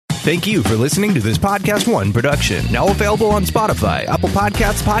Thank you for listening to this Podcast One production. Now available on Spotify, Apple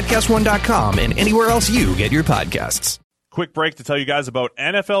Podcasts, PodcastOne.com, and anywhere else you get your podcasts. Quick break to tell you guys about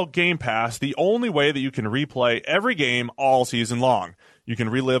NFL Game Pass, the only way that you can replay every game all season long. You can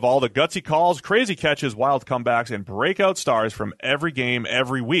relive all the gutsy calls, crazy catches, wild comebacks, and breakout stars from every game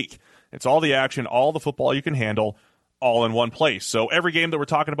every week. It's all the action, all the football you can handle, all in one place. So every game that we're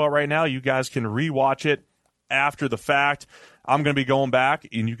talking about right now, you guys can rewatch it after the fact. I'm going to be going back,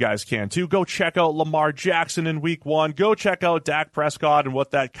 and you guys can too. Go check out Lamar Jackson in Week 1. Go check out Dak Prescott and what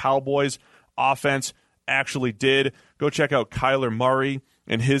that Cowboys offense actually did. Go check out Kyler Murray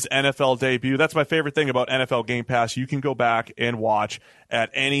and his NFL debut. That's my favorite thing about NFL Game Pass. You can go back and watch at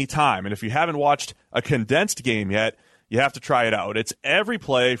any time. And if you haven't watched a condensed game yet, you have to try it out. It's every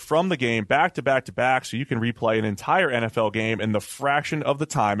play from the game back to back to back, so you can replay an entire NFL game in the fraction of the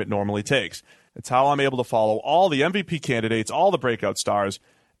time it normally takes. It's how I'm able to follow all the MVP candidates, all the breakout stars,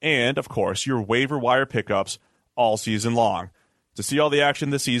 and, of course, your waiver wire pickups all season long. To see all the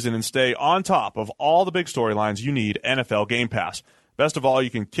action this season and stay on top of all the big storylines, you need NFL Game Pass. Best of all, you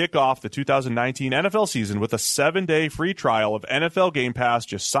can kick off the 2019 NFL season with a 7-day free trial of NFL Game Pass.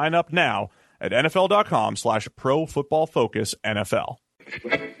 Just sign up now at NFL.com/ProFootballFocusNFL. I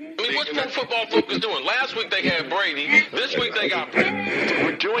mean, what's Pro Football Focus doing? Last week they had Brady. This week they got Brady.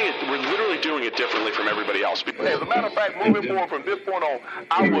 We're literally doing it differently from everybody else. As a matter of fact, moving forward from this point on,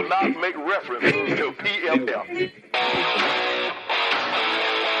 I will not make reference to PFF.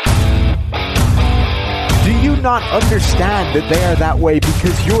 Do you not understand that they are that way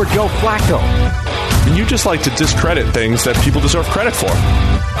because you're Joe Flacco? And you just like to discredit things that people deserve credit for.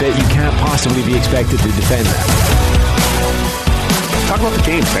 That you can't possibly be expected to defend that. Talk about the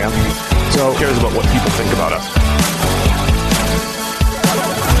game, Sam. So who cares about what people think about us?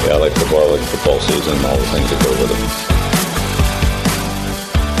 Yeah, I like football season, all the things that go with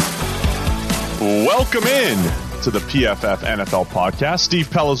it. Welcome in to the PFF NFL podcast. Steve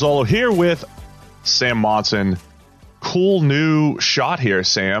Palazzolo here with Sam Monson. Cool new shot here,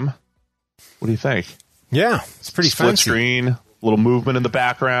 Sam. What do you think? Yeah, it's pretty Split fancy. Screen, little movement in the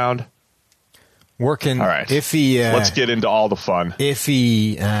background. Working. All right. Iffy. Let's get into all the fun.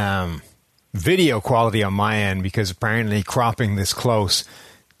 Iffy video quality on my end because apparently cropping this close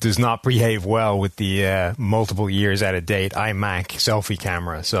does not behave well with the multiple years out of date iMac selfie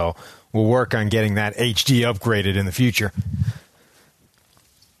camera. So we'll work on getting that HD upgraded in the future.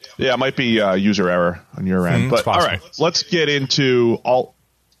 Yeah, it might be user error on your end. But all right, let's get into all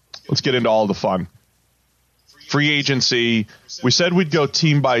the fun. Free agency. We said we'd go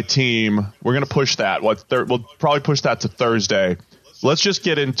team by team. We're going to push that. We'll probably push that to Thursday. Let's just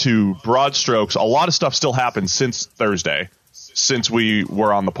get into broad strokes. A lot of stuff still happened since Thursday, since we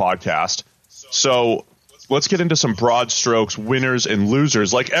were on the podcast. So let's get into some broad strokes, winners and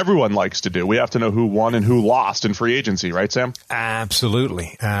losers, like everyone likes to do. We have to know who won and who lost in free agency, right, Sam?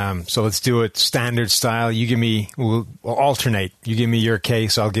 Absolutely. So let's do it standard style. We'll alternate. You give me your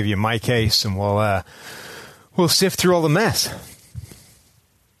case, I'll give you my case, and we'll sift through all the mess.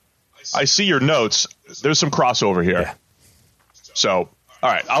 I see your notes. There's some crossover here. Yeah. So,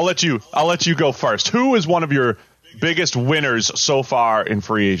 all right, I'll let you go first. Who is one of your biggest winners so far in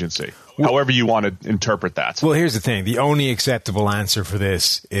free agency? However you want to interpret that. Well, here's the thing. The only acceptable answer for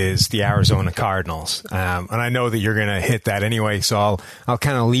this is the Arizona Cardinals. And I know that you're going to hit that anyway, so I'll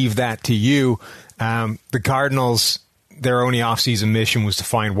kind of leave that to you. The Cardinals, their only offseason mission was to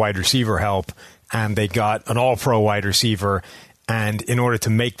find wide receiver help, and they got an all-pro wide receiver. And in order to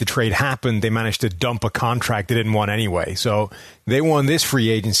make the trade happen, they managed to dump a contract they didn't want anyway. So they won this free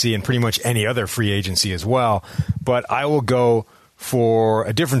agency and pretty much any other free agency as well. But I will go for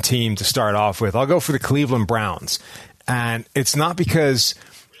a different team to start off with. I'll go for the Cleveland Browns. And it's not because...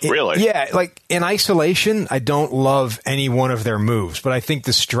 Really? Yeah, like in isolation, I don't love any one of their moves, but I think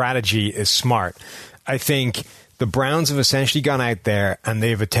the strategy is smart. I think the Browns have essentially gone out there and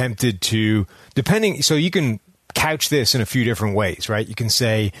they've attempted to... So you can couch this in a few different ways, right? You can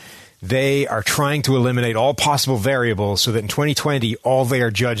say they are trying to eliminate all possible variables so that in 2020, all they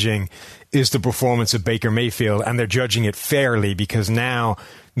are judging is the performance of Baker Mayfield, and they're judging it fairly because now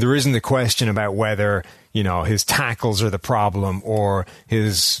there isn't the question about whether, his tackles are the problem or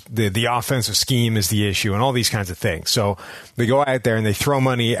the offensive scheme is the issue and all these kinds of things. So they go out there and they throw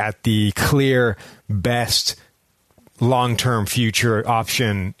money at the clear best long-term future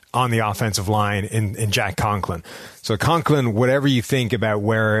option on the offensive line in Jack Conklin. So Conklin, whatever you think about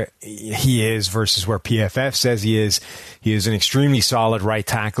where he is versus where PFF says he is an extremely solid right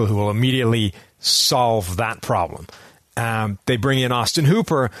tackle who will immediately solve that problem. They bring in Austin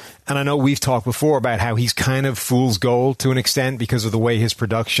Hooper, and I know we've talked before about how he's kind of fool's gold to an extent because of the way his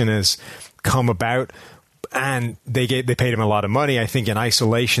production has come about. And they paid him a lot of money. I think in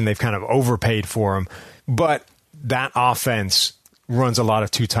isolation, they've kind of overpaid for him. But that offense runs a lot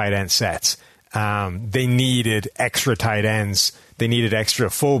of 2 tight end sets. They needed extra tight ends. They needed extra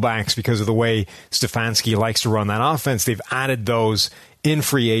fullbacks because of the way Stefanski likes to run that offense. They've added those in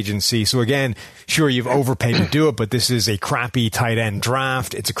free agency. So again, sure, you've overpaid to do it, but this is a crappy tight end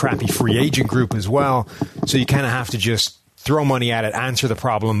draft. It's a crappy free agent group as well. So you kind of have to just throw money at it, answer the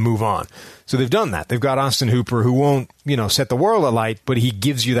problem, move on. So they've done that. They've got Austin Hooper, who won't, set the world alight, but he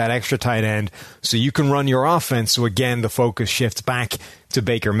gives you that extra tight end so you can run your offense. So again, the focus shifts back to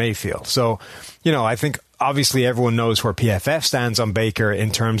Baker Mayfield. So, I think obviously everyone knows where PFF stands on Baker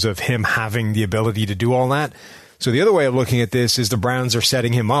in terms of him having the ability to do all that. So the other way of looking at this is the Browns are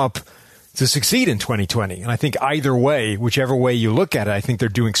setting him up to succeed in 2020. And I think either way, whichever way you look at it, I think they're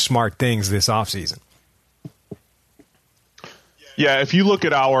doing smart things this offseason. Yeah, if you look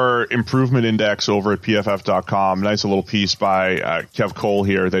at our improvement index over at PFF.com, nice little piece by Kev Cole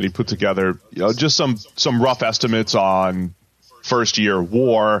here that he put together, just some rough estimates on first year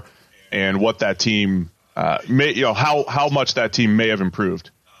WAR and what that team may, how much that team may have improved.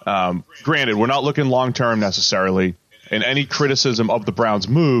 Granted, we're not looking long term necessarily, and any criticism of the Browns'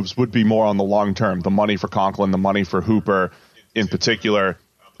 moves would be more on the long term, the money for Conklin, the money for Hooper in particular.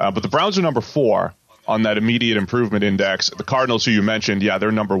 But the Browns are number 4 on that immediate improvement index. The Cardinals, who you mentioned, yeah,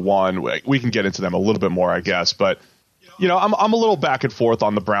 they're number 1. We can get into them a little bit more, I guess. But, I'm a little back and forth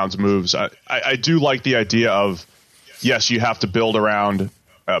on the Browns' moves. I do like the idea of, yes, you have to build around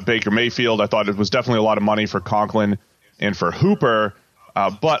Baker Mayfield. I thought it was definitely a lot of money for Conklin and for Hooper.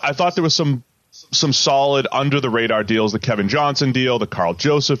 But I thought there was some solid under-the-radar deals, the Kevin Johnson deal, the Carl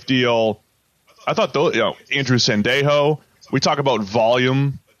Joseph deal. I thought, Andrew Sandejo, we talk about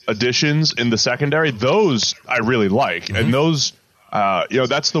volume additions in the secondary, those I really like. Mm-hmm. And those,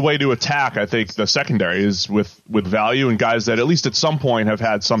 that's the way to attack, I think, the secondary is with value and guys that at least at some point have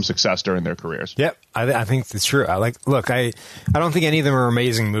had some success during their careers. Yep, I think it's true. I don't think any of them are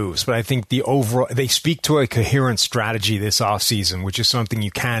amazing moves, but I think they speak to a coherent strategy this offseason, which is something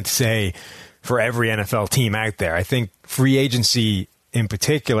you can't say for every NFL team out there. I think free agency in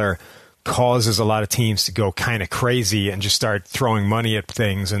particular causes a lot of teams to go kind of crazy and just start throwing money at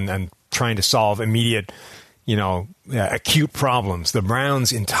things and trying to solve immediate, acute problems. The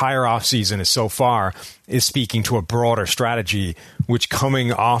Browns' entire offseason is speaking to a broader strategy, which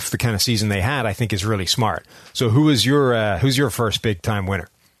coming off the kind of season they had, I think is really smart. So who's your first big time winner?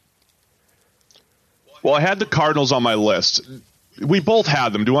 Well, I had the Cardinals on my list. We both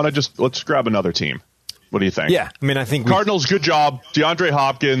had them. Do you want to let's grab another team? What do you think? Yeah, I think Cardinals, good job. DeAndre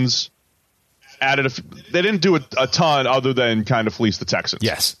Hopkins added they didn't do a ton other than kind of fleece the Texans.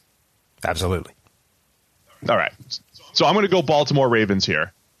 Yes, absolutely. All right. So I'm going to go Baltimore Ravens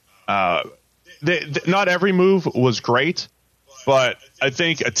here. Not every move was great, but I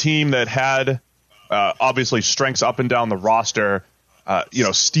think a team that had obviously strengths up and down the roster,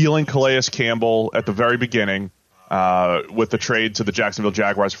 stealing Calais Campbell at the very beginning with the trade to the Jacksonville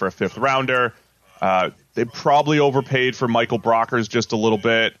Jaguars for a 5th rounder. They probably overpaid for Michael Brockers just a little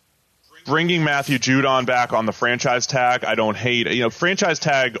bit. Bringing Matthew Judon back on the franchise tag, I don't hate. Franchise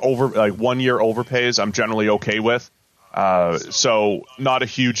tag over 1 year overpays, I'm generally okay with. So not a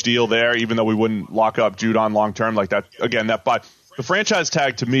huge deal there, even though we wouldn't lock up Judon long term like that. Again, the franchise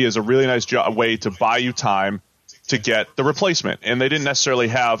tag to me is a really nice way to buy you time to get the replacement. And they didn't necessarily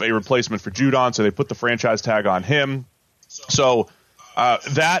have a replacement for Judon, so they put the franchise tag on him. So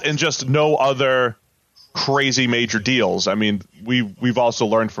that and just no other crazy major deals. I mean, we've also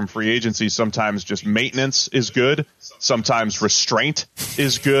learned from free agency sometimes just maintenance is good, sometimes restraint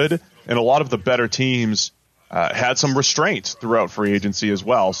is good, and a lot of the better teams had some restraint throughout free agency as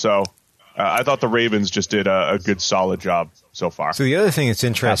well. So I thought the Ravens just did a good solid job so far. So the other thing that's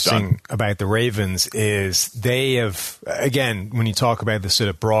interesting about the Ravens is they have, again, when you talk about the sort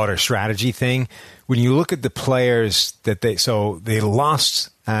of broader strategy thing, when you look at the players that they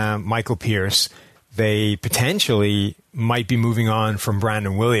lost Michael Pierce. They potentially might be moving on from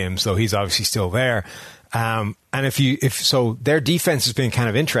Brandon Williams, though he's obviously still there. And their defense has been kind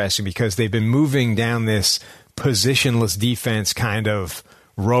of interesting because they've been moving down this positionless defense kind of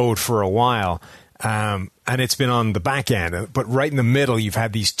road for a while. And it's been on the back end, but right in the middle, you've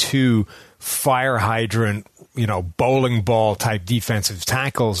had these 2 fire hydrant, bowling ball type defensive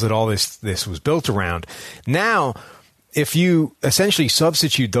tackles that all this was built around. Now, if you essentially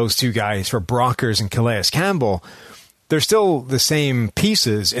substitute those 2 guys for Brockers and Calais Campbell, they're still the same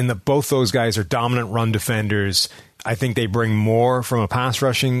pieces in that both those guys are dominant run defenders. I think they bring more from a pass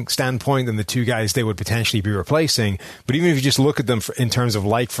rushing standpoint than the two guys they would potentially be replacing. But even if you just look at them in terms of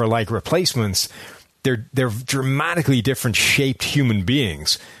like-for-like replacements, they're dramatically different shaped human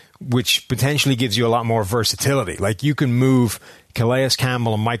beings, which potentially gives you a lot more versatility. Like, you can move Calais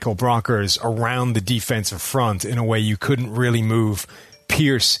Campbell and Michael Brockers around the defensive front in a way you couldn't really move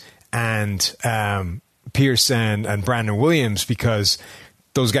Pierce and Brandon Williams, because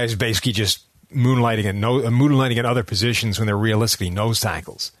those guys are basically just moonlighting at other positions when they're realistically nose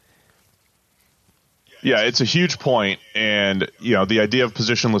tackles. Yeah, it's a huge point, and the idea of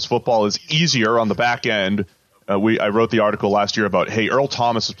positionless football is easier on the back end. I wrote the article last year about, hey, Earl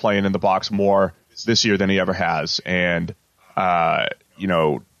Thomas is playing in the box more this year than he ever has, and their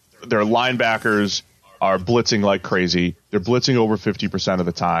linebackers are blitzing like crazy. They're blitzing over 50% of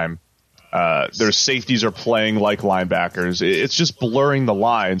the time. Their safeties are playing like linebackers. It's just blurring the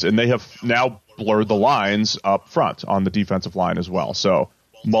lines, and they have now blurred the lines up front on the defensive line as well. So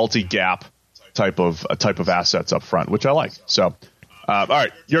multi-gap type of assets up front, which I like. So, all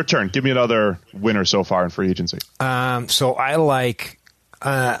right, your turn. Give me another winner so far in free agency. So I like.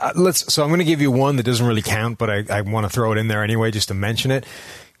 So I'm going to give you one that doesn't really count, but I want to throw it in there anyway just to mention it.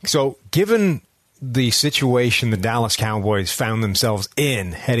 So given the situation the Dallas Cowboys found themselves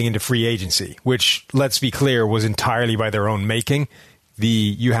in heading into free agency, which, let's be clear, was entirely by their own making.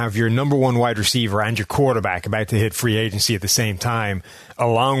 You have your number one wide receiver and your quarterback about to hit free agency at the same time,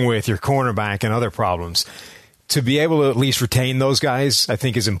 along with your cornerback and other problems. To be able to at least retain those guys, I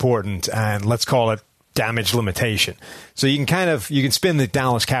think, is important, and let's call it damage limitation. So you can spin the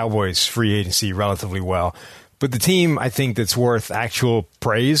Dallas Cowboys free agency relatively well. But the team, I think, that's worth actual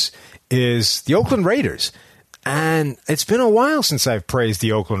praise is the Oakland Raiders. And it's been a while since I've praised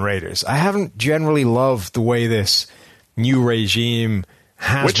the Oakland Raiders. I haven't generally loved the way this new regime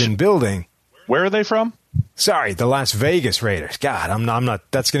has been building. Where are they from? Sorry, the Las Vegas Raiders. God, I'm not.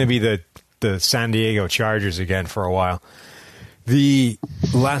 That's going to be the San Diego Chargers again for a while. The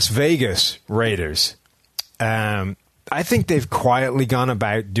Las Vegas Raiders. I think they've quietly gone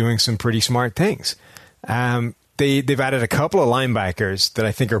about doing some pretty smart things. They've added a couple of linebackers that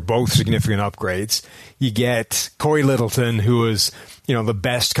I think are both significant upgrades. You get Corey Littleton, who is, the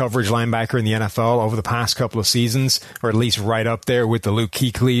best coverage linebacker in the NFL over the past couple of seasons, or at least right up there with the Luke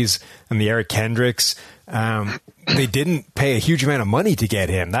Kuechly's and the Eric Kendricks. They didn't pay a huge amount of money to get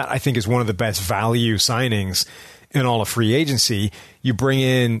him. That, I think, is one of the best value signings in all of free agency. You bring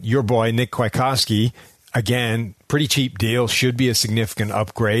in your boy, Nick Kwiatkowski. Again, pretty cheap deal, should be a significant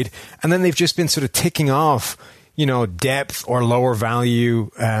upgrade. And then they've just been sort of ticking off, depth or lower value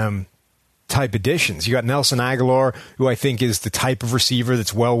type additions. You got Nelson Aguilar, who I think is the type of receiver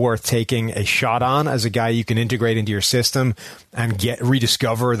that's well worth taking a shot on as a guy you can integrate into your system and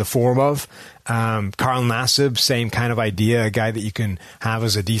rediscover the form of. Carl Nassib, same kind of idea, a guy that you can have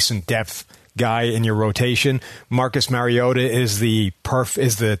as a decent depth guy in your rotation. Marcus Mariota is the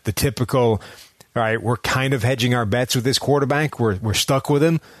typical, all right, we're kind of hedging our bets with this quarterback. We're stuck with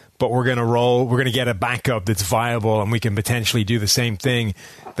him, but we're going to roll. We're going to get a backup that's viable, and we can potentially do the same thing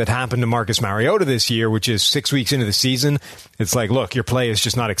that happened to Marcus Mariota this year, which is 6 weeks into the season. It's like, look, your play is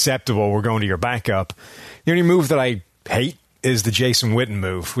just not acceptable. We're going to your backup. The only move that I hate is the Jason Witten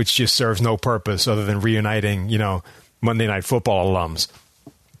move, which just serves no purpose other than reuniting, Monday Night Football alums.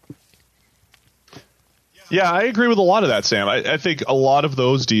 Yeah, I agree with a lot of that, Sam. I think a lot of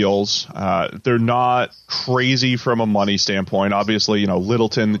those deals, they're not crazy from a money standpoint. Obviously,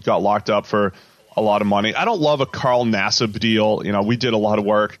 Littleton got locked up for a lot of money. I don't love a Carl Nassib deal. We did a lot of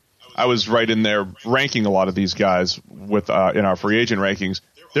work. I was right in there ranking a lot of these guys with in our free agent rankings.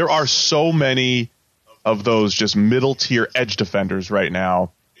 There are so many of those just middle tier edge defenders right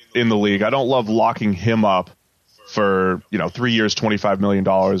now in the league. I don't love locking him up for 3 years, $25 million.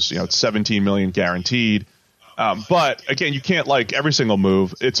 It's $17 million guaranteed. But again, you can't like every single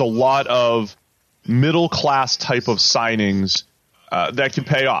move. It's a lot of middle class type of signings that can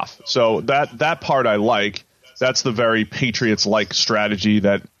pay off. So that part I like. That's the very Patriots-like strategy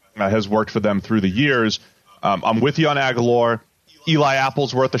that has worked for them through the years. I'm with you on Aguilar. Eli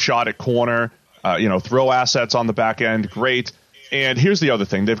Apple's worth a shot at corner. Throw assets on the back end. Great. And here's the other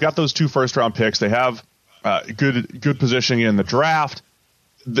thing. They've got those 2 first-round picks. They have good positioning in the draft.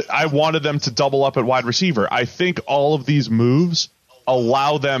 I wanted them to double up at wide receiver. I think all of these moves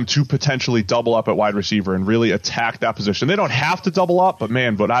allow them to potentially double up at wide receiver and really attack that position. They don't have to double up, but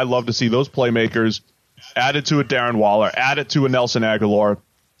I love to see those playmakers added to a Darren Waller, added to a Nelson Aguilar,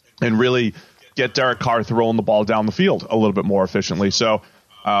 and really get Derek Carr throwing the ball down the field a little bit more efficiently. So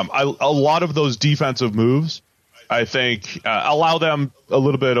a lot of those defensive moves I think allow them a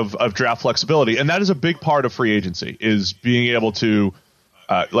little bit of draft flexibility. And that is a big part of free agency, is being able to,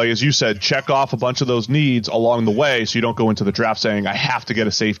 like as you said, check off a bunch of those needs along the way so you don't go into the draft saying, I have to get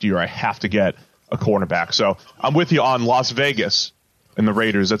a safety or I have to get a cornerback. So I'm with you on Las Vegas and the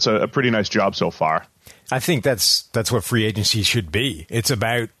Raiders. That's a pretty nice job so far. I think that's what free agency should be. It's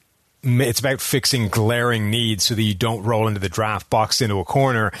about fixing glaring needs so that you don't roll into the draft boxed into a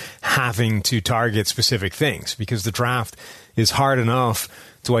corner having to target specific things, because the draft is hard enough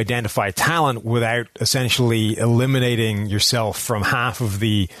to identify talent without essentially eliminating yourself from half of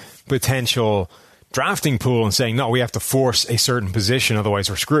the potential drafting pool and saying, no, we have to force a certain position, otherwise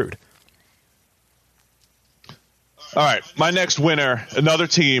we're screwed. All right, my next winner, another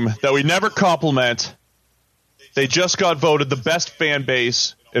team that we never compliment. They just got voted the best fan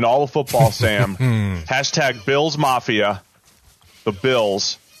base in all of football, Sam. Hashtag Bills Mafia. The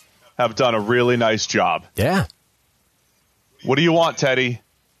Bills have done a really nice job. Yeah. What do you want, Teddy?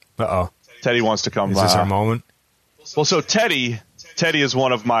 Uh-oh. Teddy wants to come. Is this our moment? Well, so Teddy is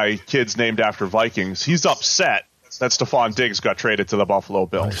one of my kids named after Vikings. He's upset that Stephon Diggs got traded to the Buffalo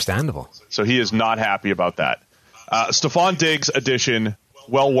Bills. Understandable. So he is not happy about that. Stephon Diggs addition,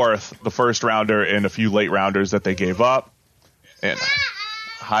 well worth the first rounder and a few late rounders that they gave up. And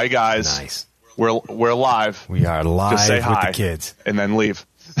hi, guys. Nice. We're live. We are live. Just say with hi the kids. and then leave.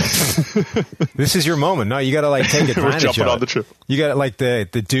 This is your moment. No, you got to take advantage We're jumping of on it. the trip. You got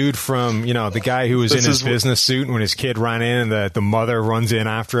the dude from, the guy who was in his business suit when his kid ran in and the mother runs in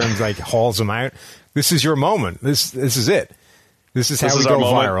after him, hauls him out. This is your moment. This is it. This is how we go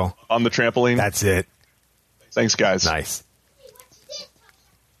viral. On the trampoline. That's it. Thanks, guys. Nice.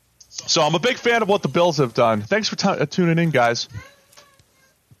 So I'm a big fan of what the Bills have done. Thanks for tuning in, guys.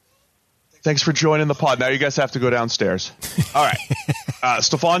 Thanks for joining the pod. Now you guys have to go downstairs. All right.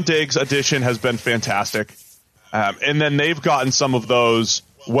 Stephon Diggs addition has been fantastic. And then they've gotten some of those,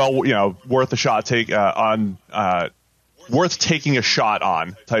 worth a shot worth taking a shot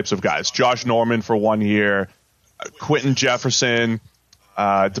on types of guys. Josh Norman for 1 year, Quentin Jefferson,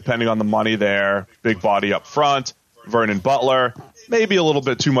 depending on the money there, big body up front, Vernon Butler, maybe a little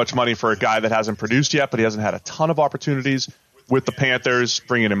bit too much money for a guy that hasn't produced yet, but he hasn't had a ton of opportunities with the Panthers,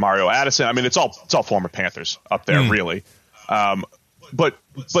 bringing in Mario Addison. I mean, it's all former Panthers up there, really. But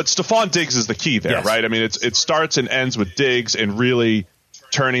Stephon Diggs is the key there, yes. Right? I mean, it starts and ends with Diggs and really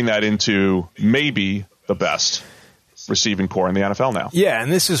turning that into maybe the best receiving core in the NFL now. Yeah,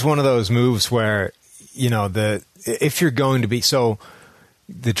 and this is one of those moves where, if you're going to be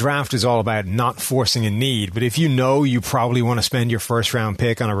the draft is all about not forcing a need, but if you probably want to spend your first round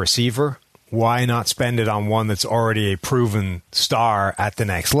pick on a receiver, why not spend it on one that's already a proven star at the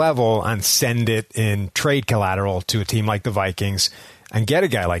next level and send it in trade collateral to a team like the Vikings and get a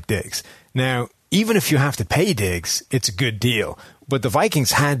guy like Diggs? Now, even if you have to pay Diggs, it's a good deal. But the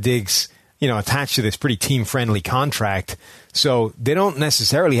Vikings had Diggs, attached to this pretty team-friendly contract, so they don't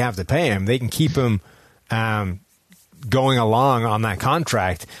necessarily have to pay him. They can keep him going along on that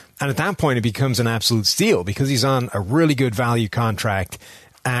contract. And at that point, it becomes an absolute steal because he's on a really good value contract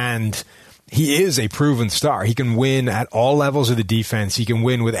and he is a proven star. He can win at all levels of the defense. He can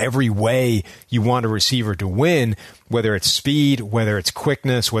win with every way you want a receiver to win, whether it's speed, whether it's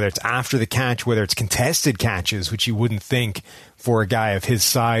quickness, whether it's after the catch, whether it's contested catches, which you wouldn't think for a guy of his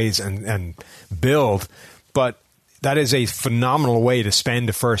size and build. But that is a phenomenal way to spend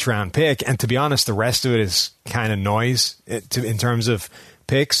a first-round pick. And to be honest, the rest of it is kind of noise in terms of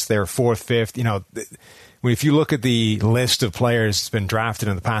picks. They're fourth, fifth. If you look at the list of players that's been drafted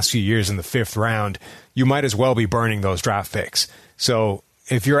in the past few years in the fifth round, you might as well be burning those draft picks. So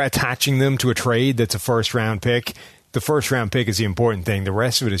if you're attaching them to a trade that's a first-round pick, the first-round pick is the important thing. The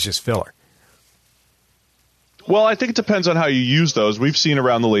rest of it is just filler. Well, I think it depends on how you use those. We've seen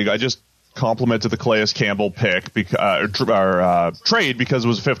around the league. I just complimented the Calais Campbell pick trade because it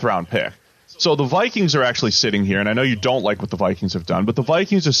was a fifth-round pick. So the Vikings are actually sitting here, and I know you don't like what the Vikings have done, but the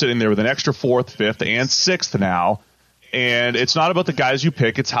Vikings are sitting there with an extra fourth, fifth, and sixth now. And it's not about the guys you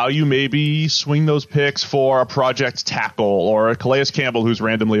pick. It's how you maybe swing those picks for a project tackle or a Calais Campbell who's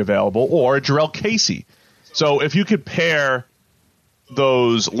randomly available or a Jarrell Casey. So if you could pair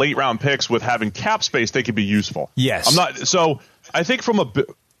those late-round picks with having cap space, they could be useful. Yes. So I think from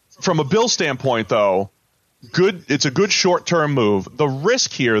a Bill standpoint, though, it's a good short-term move. The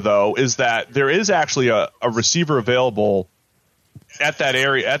risk here, though, is that there is actually a receiver available at that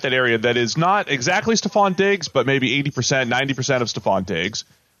area that is not exactly Stephon Diggs, but maybe 80%, 90% of Stephon Diggs.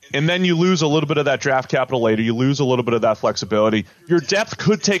 And then you lose a little bit of that draft capital later. You lose a little bit of that flexibility. Your depth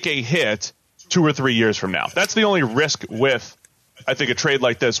could take a hit 2 or 3 years from now. That's the only risk with I think a trade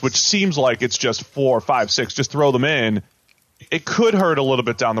like this, which seems like it's just 4, 5, 6, just throw them in, it could hurt a little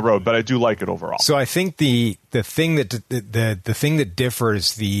bit down the road, but I do like it overall. So I think the thing that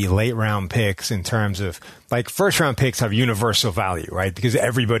differs the late round picks in terms of, like, first round picks have universal value, right? Because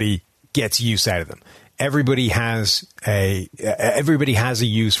everybody gets use out of them. Everybody has a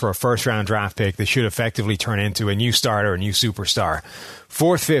use for a first round draft pick that should effectively turn into a new starter, a new superstar.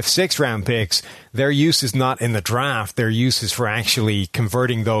 4th, 5th, 6th round picks, their use is not in the draft. Their use is for actually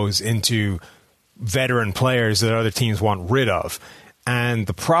converting those into veteran players that other teams want rid of. And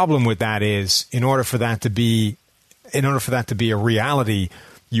the problem with that is, in order for that to be a reality,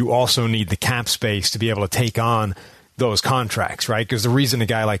 you also need the cap space to be able to take on those contracts, right? Because the reason a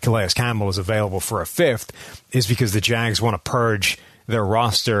guy like Calais Campbell is available for a 5th is because the Jags want to purge their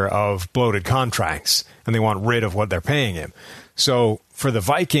roster of bloated contracts and they want rid of what they're paying him. So for the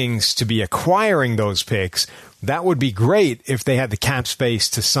Vikings to be acquiring those picks, that would be great if they had the cap space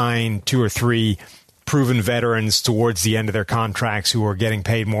to sign 2 or 3 proven veterans towards the end of their contracts who are getting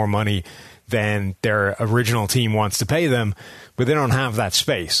paid more money than their original team wants to pay them, but they don't have that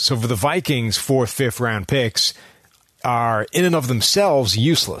space. So for the Vikings, 4th, 5th round picks are in and of themselves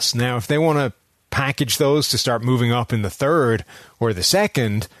useless. Now, if they want to package those to start moving up in the 3rd or the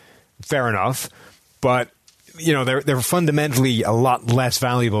 2nd, fair enough. But, you know, they're fundamentally a lot less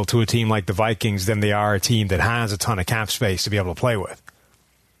valuable to a team like the Vikings than they are a team that has a ton of cap space to be able to play with.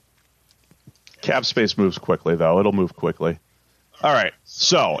 Cap space moves quickly, though. It'll move quickly. All right.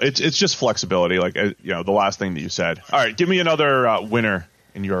 So it's just flexibility, like, you know, the last thing that you said. All right. Give me another winner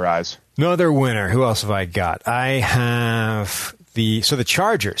in your eyes. Another winner. Who else have I got? I have the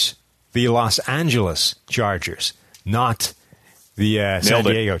Chargers, the Los Angeles Chargers, not the San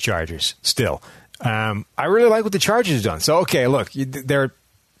Diego Chargers. Still, I really like what the Chargers have done. So, okay, look,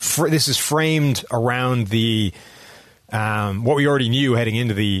 this is framed around the what we already knew heading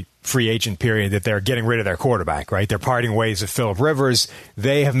into the free agent period, that they're getting rid of their quarterback, right? They're parting ways with Phillip Rivers.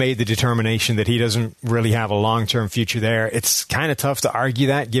 They have made the determination that he doesn't really have a long-term future there. It's kind of tough to argue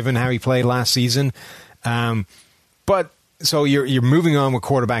that given how he played last season. But so you're moving on with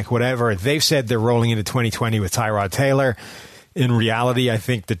quarterback, whatever. They've said they're rolling into 2020 with Tyrod Taylor. In reality, I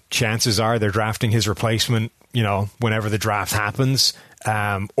think the chances are they're drafting his replacement, you know, whenever the draft happens.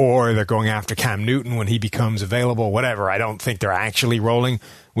 Or they're going after Cam Newton when he becomes available, whatever. I don't think they're actually rolling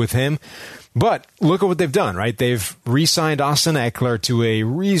with him. But look at what they've done, right? They've re-signed Austin Eckler to a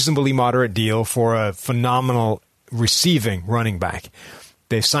reasonably moderate deal for a phenomenal receiving running back.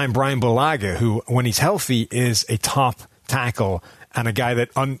 They've signed Brian Bulaga, who, when he's healthy, is a top tackle and a guy that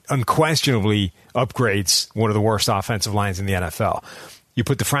unquestionably upgrades one of the worst offensive lines in the NFL. You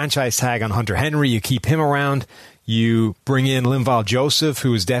put the franchise tag on Hunter Henry, you keep him around. You bring in Linval Joseph,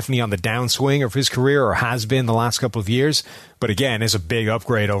 who is definitely on the downswing of his career, or has been the last couple of years, but again, is a big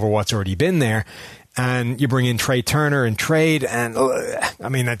upgrade over what's already been there. And you bring in Trey Turner in trade, and I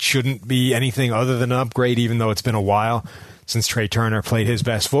mean, that shouldn't be anything other than an upgrade, even though it's been a while since Trey Turner played his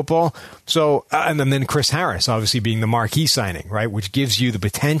best football. So, and then Chris Harris, obviously being the marquee signing, right, which gives you the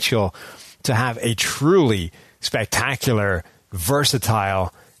potential to have a truly spectacular,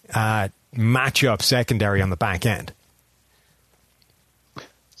 versatile matchup secondary on the back end.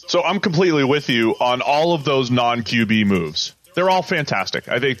 So I'm completely with you on all of those non-QB moves. They're all fantastic.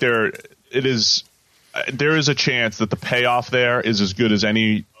 I think there is a chance that the payoff there is as good as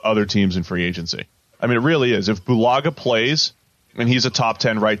any other teams in free agency. I mean, it really is. If Bulaga plays and he's a top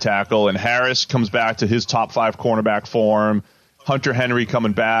 10 right tackle, and Harris comes back to his top 5 cornerback form, Hunter Henry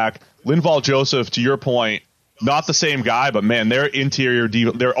coming back, Linval Joseph, to your point, not the same guy, but man, their interior D,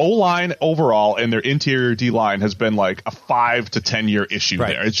 their O-line overall and their interior D-line has been like a 5 to 10 year issue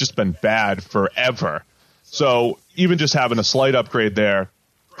there. It's just been bad forever. So even just having a slight upgrade there,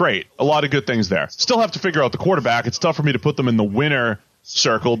 great. A lot of good things there. Still have to figure out the quarterback. It's tough for me to put them in the winner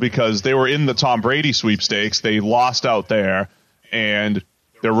circle because they were in the Tom Brady sweepstakes. They lost out there, and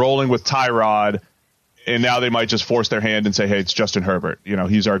they're rolling with Tyrod, and now they might just force their hand and say, hey, it's Justin Herbert. You know,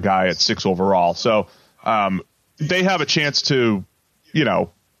 he's our guy at 6 overall. So, they have a chance to, you know,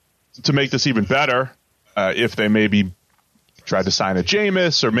 to make this even better if they maybe try to sign a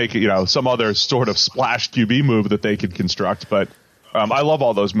Jameis or make it, you know, some other sort of splash QB move that they could construct. But I love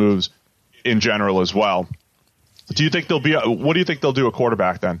all those moves in general as well. Do you think what do you think they'll do at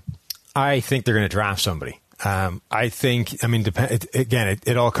quarterback then? I think they're going to draft somebody. I think, I mean,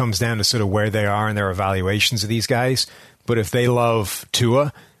 it all comes down to sort of where they are in their evaluations of these guys. But if they love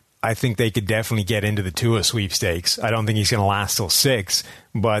Tua, I think they could definitely get into the Tua sweepstakes. I don't think he's going to last till 6,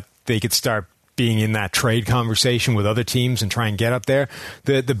 but they could start being in that trade conversation with other teams and try and get up there.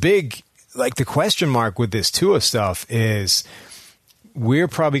 The big, like, the question mark with this Tua stuff is we're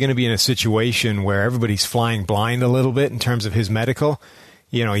probably going to be in a situation where everybody's flying blind a little bit in terms of his medical.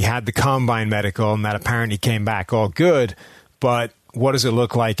 You know, he had the combine medical, and that apparently came back all good. But what does it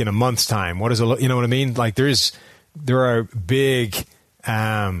look like in a month's time? What does it look? You know what I mean? Like there are big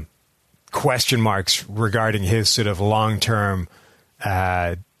question marks regarding his sort of long-term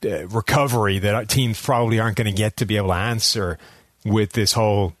recovery that teams probably aren't going to get to be able to answer with this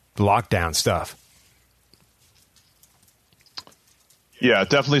whole lockdown stuff. Yeah,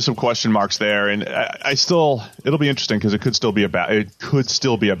 definitely some question marks there, and it'll be interesting because it could still be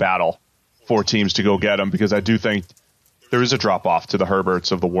a battle for teams to go get him, because I do think there is a drop off to the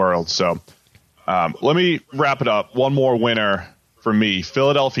Herberts of the world. So let me wrap it up. One more winner for me,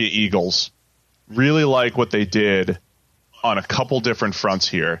 Philadelphia Eagles. Really like what they did on a couple different fronts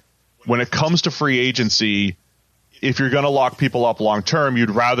here. When it comes to free agency, if you're going to lock people up long term, you'd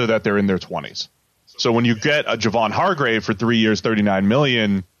rather that they're in their 20s. So when you get a Javon Hargrave for 3 years, $39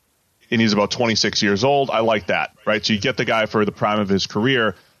 million, and he's about 26 years old, I like that, right? So you get the guy for the prime of his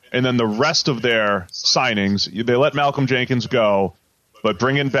career, and then the rest of their signings, they let Malcolm Jenkins go, but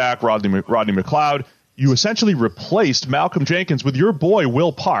bringing back Rodney McLeod, you essentially replaced Malcolm Jenkins with your boy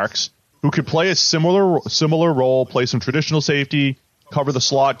Will Parks, who could play a similar role, play some traditional safety, cover the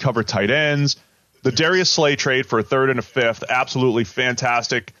slot, cover tight ends. The Darius Slay trade for a third and a fifth, absolutely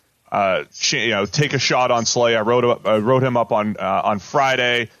fantastic. Take a shot on Slay. I wrote him up on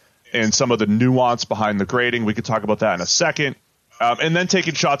Friday, and some of the nuance behind the grading. We could talk about that in a second. And then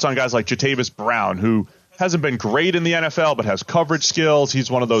taking shots on guys like Jatavis Brown, who hasn't been great in the NFL, but has coverage skills.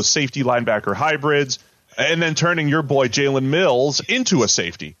 He's one of those safety linebacker hybrids. And then turning your boy Jalen Mills into a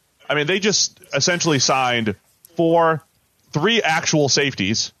safety. I mean, they just essentially signed three actual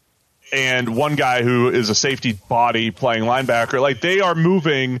safeties and one guy who is a safety body playing linebacker. Like, they are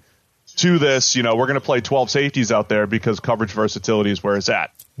moving to this, we're going to play 12 safeties out there because coverage versatility is where it's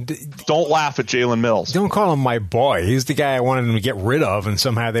at. Don't laugh at Jalen Mills. Don't call him my boy. He's the guy I wanted them to get rid of, and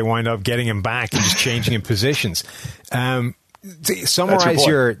somehow they wind up getting him back and just changing him positions. Summarize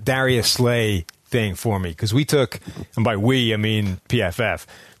your Darius Slay thing for me, because we took, and by we, I mean PFF,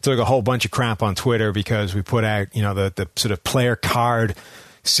 took a whole bunch of crap on Twitter because we put out, the sort of player card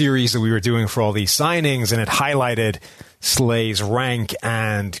series that we were doing for all these signings, and it highlighted Slay's rank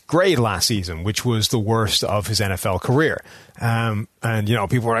and grade last season, which was the worst of his NFL career. And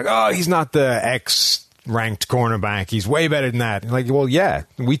people were like, oh, he's not the X-ranked cornerback. He's way better than that. And like, well, yeah,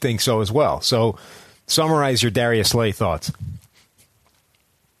 we think so as well. So summarize your Darius Slay thoughts.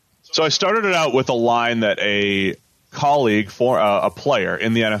 So I started it out with a line that a colleague for a player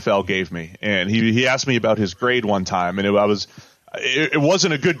in the NFL gave me. And he asked me about his grade one time, and it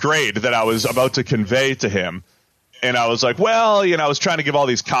wasn't a good grade that I was about to convey to him. And I was like, well, I was trying to give all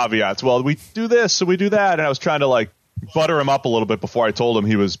these caveats. Well, we do this and we do that. And I was trying to butter him up a little bit before I told him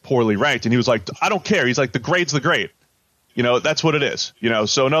he was poorly ranked. And he was like, I don't care. He's like, the grade's the grade. That's what it is.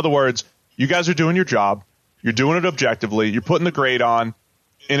 So in other words, you guys are doing your job. You're doing it objectively. You're putting the grade on,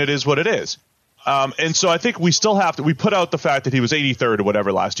 and it is what it is. And so I think we still have to, we put out the fact that he was 83rd or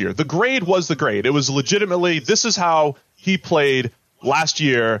whatever last year. The grade was the grade. It was legitimately, this is how he played last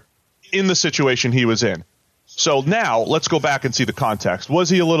year in the situation he was in. So now let's go back and see the context. Was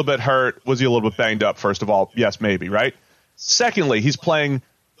he a little bit hurt? Was he a little bit banged up? First of all, yes, maybe, right? Secondly, he's playing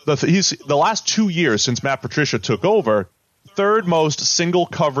the last 2 years since Matt Patricia took over, third most single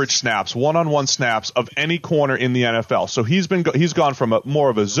coverage snaps, one-on-one snaps of any corner in the NFL. So he's gone from more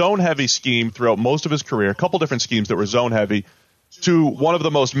of a zone-heavy scheme throughout most of his career, a couple different schemes that were zone-heavy, to one of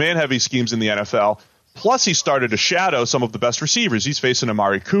the most man-heavy schemes in the NFL. Plus, he started to shadow some of the best receivers. He's facing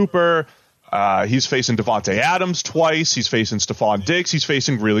Amari Cooper. He's facing Devontae Adams twice. He's facing Stephon Diggs. He's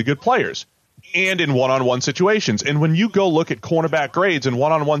facing really good players and in one-on-one situations. And when you go look at cornerback grades in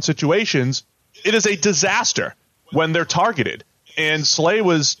one-on-one situations, it is a disaster when they're targeted. And Slay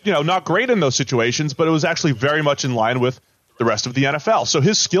was, not great in those situations, but it was actually very much in line with the rest of the NFL. So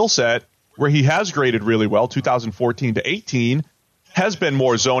his skill set, where he has graded really well, 2014 to 18, has been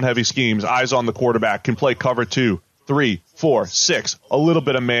more zone-heavy schemes, eyes on the quarterback, can play cover 2, 3, 4, 6, a little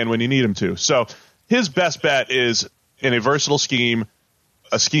bit of man when you need him to. So his best bet is in a versatile scheme,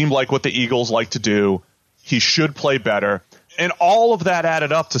 a scheme like what the Eagles like to do. He should play better. And all of that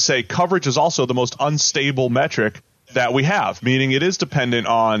added up to say coverage is also the most unstable metric that we have, meaning it is dependent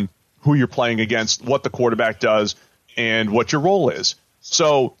on who you're playing against, what the quarterback does, and what your role is.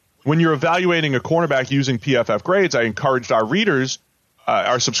 So when you're evaluating a cornerback using PFF grades, I encouraged our readers,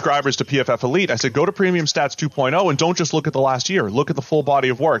 our subscribers to PFF Elite, I said, go to Premium Stats 2.0 and don't just look at the last year. Look at the full body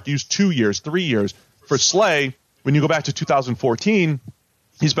of work. Use 2 years, 3 years. For Slay, when you go back to 2014,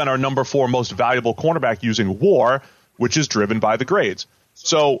 he's been our number 4 most valuable cornerback using WAR, which is driven by the grades.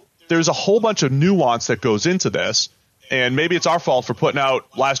 So there's a whole bunch of nuance that goes into this, and maybe it's our fault for putting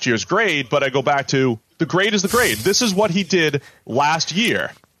out last year's grade, but I go back to the grade is the grade. This is what he did last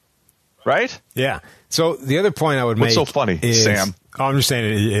year, right? Yeah. So the other point I would make What's so funny, is, Sam? I'm just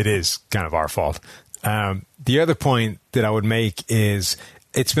saying it is kind of our fault. The other point that I would make is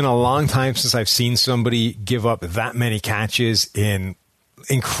it's been a long time since I've seen somebody give up that many catches in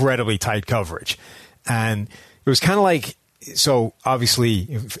incredibly tight coverage. And it was kind of like, so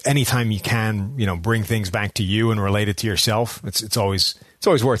obviously, anytime you can, bring things back to you and relate it to yourself, it's always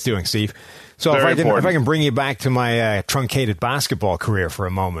worth doing, Steve. So if I can bring you back to my truncated basketball career for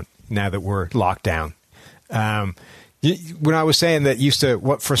a moment, now that we're locked down. When I was saying that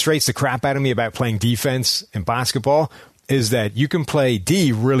what frustrates the crap out of me about playing defense in basketball is that you can play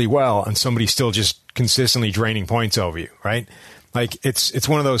D really well and somebody's still just consistently draining points over you, right? Like it's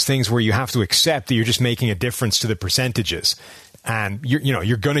one of those things where you have to accept that you're just making a difference to the percentages. And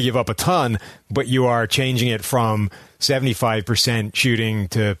you're going to give up a ton, but you are changing it from 75% shooting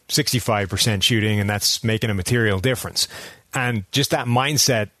to 65% shooting, and that's making a material difference. And just that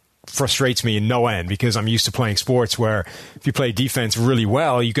mindset frustrates me in no end, because I'm used to playing sports where if you play defense really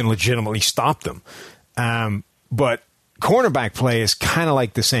well, you can legitimately stop them. But cornerback play is kind of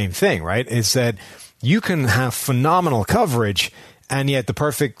like the same thing, right? It's that you can have phenomenal coverage, and yet the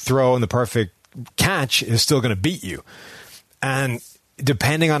perfect throw and the perfect catch is still going to beat you. And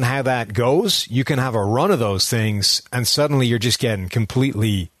depending on how that goes, you can have a run of those things, and suddenly you're just getting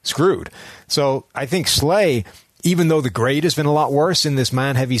completely screwed. So I think Slay, even though the grade has been a lot worse in this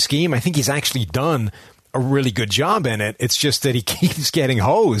man-heavy scheme, I think he's actually done a really good job in it. It's just that he keeps getting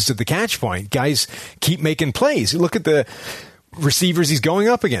hosed at the catch point. Guys keep making plays. Look at the receivers he's going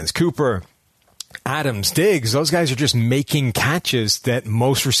up against. Cooper, Adams, Diggs, those guys are just making catches that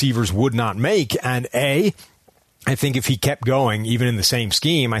most receivers would not make. And I think if he kept going, even in the same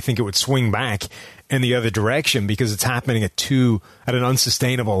scheme, I think it would swing back in the other direction, because it's happening at an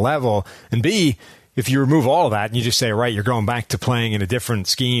unsustainable level. And B, if you remove all of that and you just say, right, you're going back to playing in a different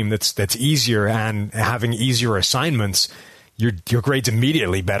scheme that's easier and having easier assignments, your grade's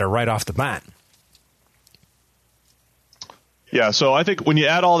immediately better right off the bat. Yeah, so I think when you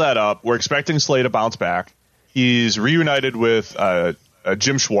add all that up, we're expecting Slay to bounce back. He's reunited with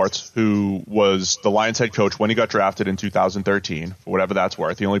Jim Schwartz, who was the Lions head coach when he got drafted in 2013, for whatever that's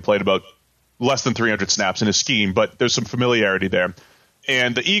worth. He only played about less than 300 snaps in his scheme, but there's some familiarity there.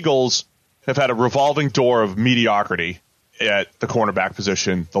 And the Eagles have had a revolving door of mediocrity at the cornerback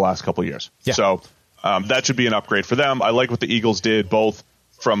position the last couple of years. Yeah. So that should be an upgrade for them. I like what the Eagles did, both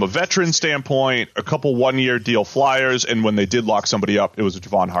from a veteran standpoint, a couple one-year deal flyers, and when they did lock somebody up, it was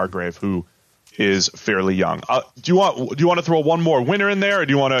Javon Hargrave, who is fairly young. Do you want to throw one more winner in there, or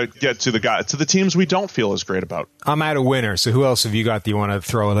do you want to get to the teams we don't feel as great about? I'm out of winner, so who else have you got that you want to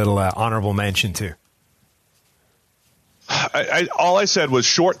throw a little honorable mention to? All I said was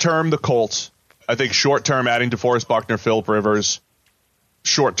short-term, the Colts. I think short-term, adding DeForest Buckner, Phillip Rivers,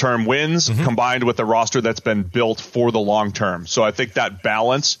 short-term wins combined with a roster that's been built for the long term. So I think that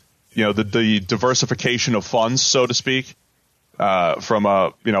balance, the diversification of funds, so to speak, from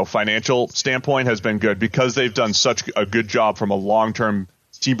a financial standpoint has been good, because they've done such a good job from a long-term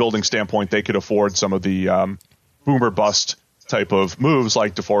team building standpoint. They could afford some of the boomer bust type of moves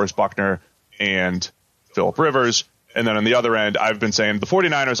like DeForest Buckner and Phillip Rivers. And then on the other end, I've been saying the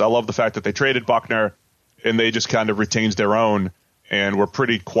 49ers, I love the fact that they traded Buckner and they just kind of retained their own and were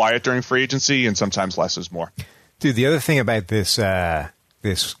pretty quiet during free agency, and sometimes less is more. Dude, the other thing about this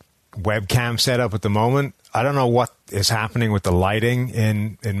webcam setup at the moment, I don't know what is happening with the lighting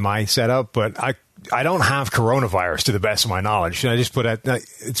in my setup, but I don't have coronavirus to the best of my knowledge. Should I just put it?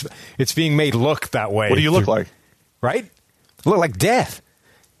 It's being made look that way. What do you look like? Right? I look like death.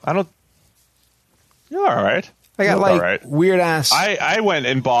 You're all right. I got weird ass. I went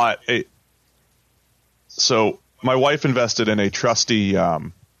and bought so my wife invested in a trusty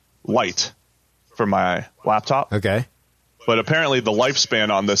light for my laptop. Okay. But apparently the lifespan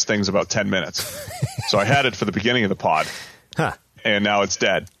on this thing's about 10 minutes. So I had it for the beginning of the pod. Huh. And now it's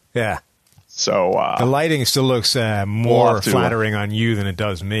dead. Yeah. So the lighting still looks more flattering on you than it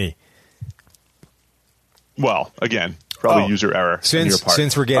does me. Well, again, probably user error on your part.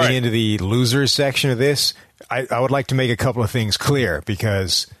 Since we're getting into the losers section of this, I would like to make a couple of things clear,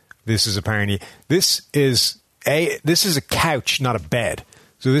 because this is apparently this is a couch, not a bed.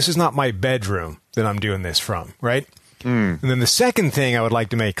 So this is not my bedroom that I'm doing this from, right? And then the second thing I would like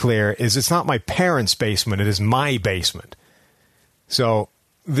to make clear is it's not my parents' basement; it is my basement. So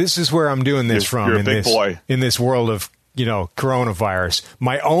this is where I'm doing this from in this world of coronavirus.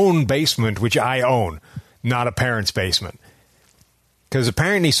 My own basement, which I own. not a parent's basement. Because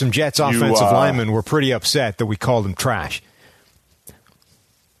apparently some Jets offensive linemen were pretty upset that we called them trash.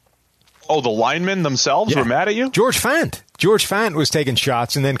 Oh, the linemen themselves were mad at you? George Fant was taking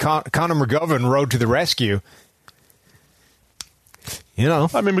shots, and then Connor McGovern rode to the rescue. You know.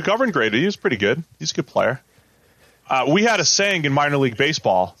 I mean, McGovern graded. He was pretty good. He's a good player. We had a saying in minor league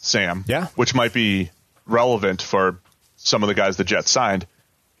baseball, Sam, which might be relevant for some of the guys the Jets signed.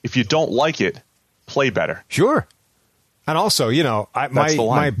 If you don't like it, play better. Sure. And also, you know,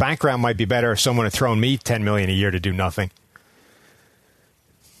 my background might be better if someone had thrown me $10 million a year to do nothing.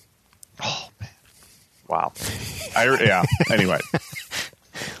 Oh, man. Wow. Anyway.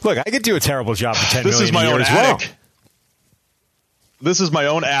 Look, I could do a terrible job for $10 million This is my a year own as attic. well. This is my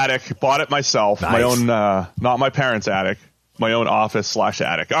own attic. Bought it myself. Nice. My own, not my parents' attic. My own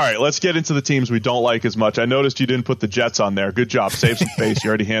office/attic. All right, let's get into the teams we don't like as much. I noticed you didn't put the Jets on there. Good job. Save some face. You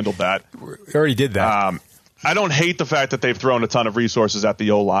already handled that. We already did that. I don't hate the fact that they've thrown a ton of resources at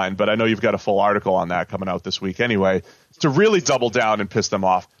the O-line, but I know you've got a full article on that coming out this week anyway, to really double down and piss them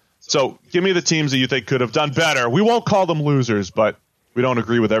off. So give me the teams that you think could have done better. We won't call them losers, but we don't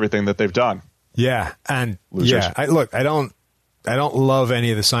agree with everything that they've done. Yeah, and losers. I don't love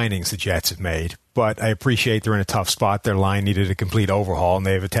any of the signings the Jets have made, but I appreciate they're in a tough spot. Their line needed a complete overhaul, and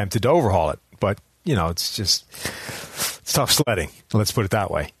they've attempted to overhaul it. But, you know, it's tough sledding. Let's put it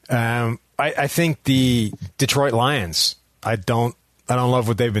that way. I think the Detroit Lions, I don't love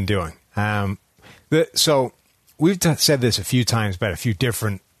what they've been doing. So we've said this a few times about a few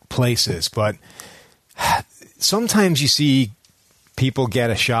different places, but sometimes you see people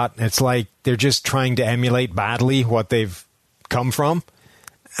get a shot, and it's like they're just trying to emulate badly what they've come from.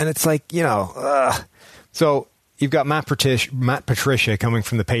 And it's like, you know, so you've got Matt Patricia coming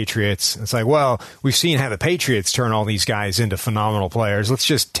from the Patriots. It's like, well, we've seen how the Patriots turn all these guys into phenomenal players. Let's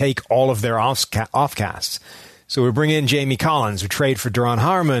just take all of their offcasts. So we bring in Jamie Collins. We trade for Duron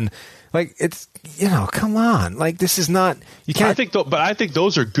Harmon. Like, it's, you know, come on. Like, this is not, you can't. I think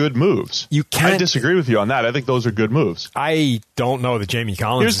those are good moves. You can't. I disagree with you on that. I think those are good moves. I don't know that Jamie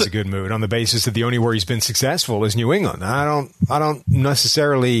Collins is a good move on the basis that the only where he's been successful is New England. I don't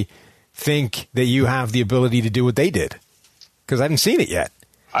necessarily think that you have the ability to do what they did, because I haven't seen it yet.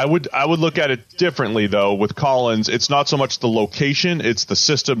 I would look at it differently, though. With Collins, it's not so much the location, it's the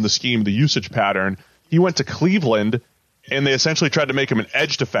system, the scheme, the usage pattern. He went to Cleveland, and they essentially tried to make him an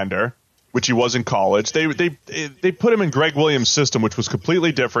edge defender, which he was in college. They put him in Greg Williams' system, which was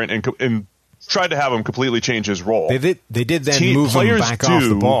completely different, and tried to have him completely change his role. They did then move him back off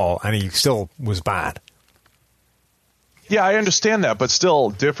the ball, and he still was bad. Yeah, I understand that, but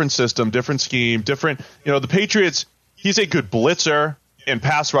still, different system, different scheme, different. You know, the Patriots, he's a good blitzer and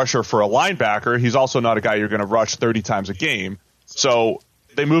pass rusher for a linebacker. He's also not a guy you're going to rush 30 times a game. So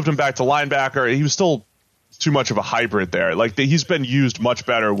they moved him back to linebacker. He was still too much of a hybrid there. Like, he's been used much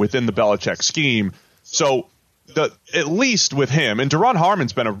better within the Belichick scheme. So at least with him, and Duron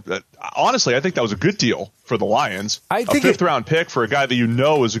Harmon's been honestly, I think that was a good deal for the Lions. I think a fifth-round pick for a guy that you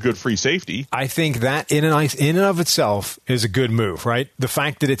know is a good free safety. I think that in and of itself is a good move, right? The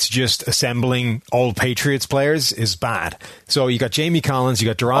fact that it's just assembling old Patriots players is bad. So you got Jamie Collins, you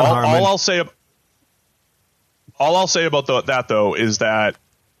got Duron Harmon. All I'll say about that, though, is that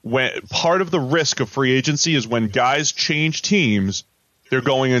when part of the risk of free agency is when guys change teams, they're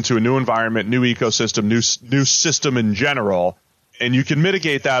going into a new environment, new ecosystem, new system in general, and you can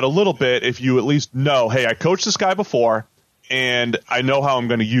mitigate that a little bit if you at least know, hey, I coached this guy before, and I know how I'm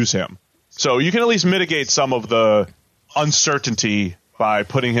going to use him. So you can at least mitigate some of the uncertainty by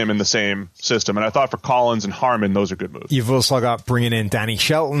putting him in the same system. And I thought for Collins and Harmon, those are good moves. You've also got bringing in Danny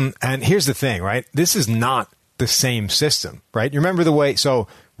Shelton, and here's the thing, right? This is not the same system, right? You remember the way, so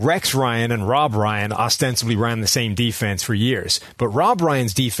Rex Ryan and Rob Ryan ostensibly ran the same defense for years, but Rob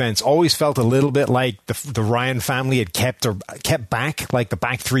Ryan's defense always felt a little bit like the Ryan family had kept back, like the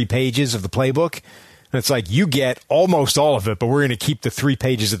back 3 pages of the playbook. And it's like, you get almost all of it, but we're going to keep the 3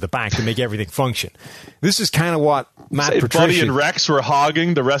 pages at the back to make everything function. This is kind of what Matt Patricia... Buddy and Rex were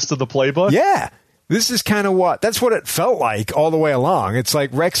hogging the rest of the playbook? Yeah. This is kind of that's what it felt like all the way along. It's like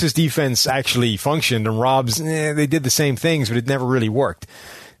Rex's defense actually functioned, and Rob's, they did the same things, but it never really worked.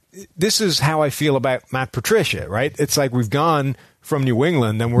 This is how I feel about Matt Patricia, right? It's like we've gone from New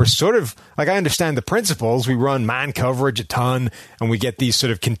England, and we're sort of, like, I understand the principles. We run man coverage a ton, and we get these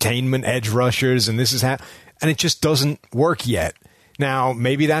sort of containment edge rushers, and this is how, and it just doesn't work yet. Now,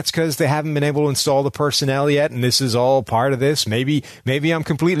 maybe that's because they haven't been able to install the personnel yet, and this is all part of this. Maybe I'm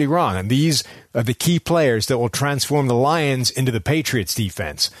completely wrong, and these are the key players that will transform the Lions into the Patriots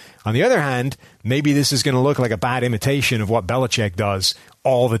defense. On the other hand, maybe this is going to look like a bad imitation of what Belichick does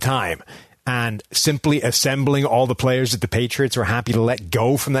all the time. and simply assembling all the players that the Patriots are happy to let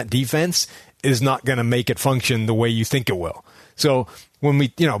go from that defense is not going to make it function the way you think it will. So when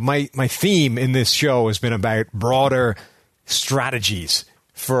we, my theme in this show has been about broader strategies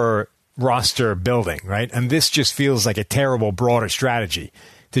for roster building, right? And this just feels like a terrible broader strategy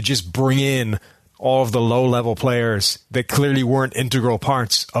to just bring in all of the low-level players that clearly weren't integral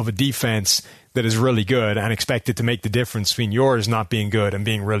parts of a defense that is really good and expect it to make the difference between yours not being good and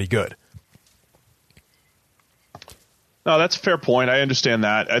being really good. No, that's a fair point. I understand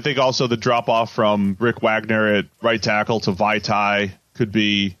that. I think also the drop-off from Rick Wagner at right tackle to Vaitai could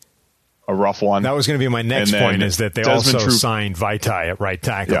be a rough one. That was going to be my next point, is that they also signed Vaitai at right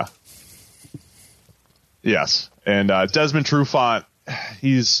tackle. Yeah. Yes. And Desmond Trufant,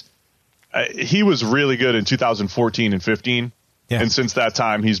 he was really good in 2014 and 15. Yeah. And since that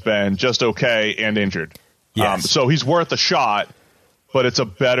time, he's been just okay and injured. Yes. So he's worth a shot, but it's a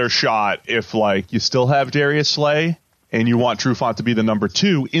better shot if, you still have Darius Slay and you want Trufant to be the number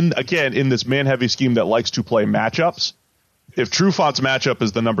 2 in this man-heavy scheme that likes to play matchups. If Trufant's matchup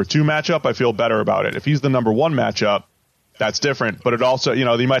is the number 2 matchup, I feel better about it. If he's the number 1 matchup, that's different. But it also,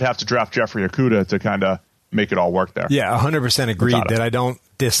 you might have to draft Jeffrey Okudah to kind of make it all work there. Yeah, 100% agreed that I don't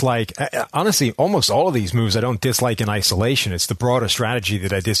dislike. Honestly, almost all of these moves I don't dislike in isolation. It's the broader strategy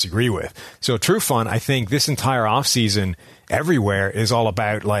that I disagree with. So Trufant, I think this entire offseason everywhere is all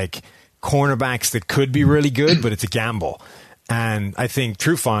about cornerbacks that could be really good, but it's a gamble. And I think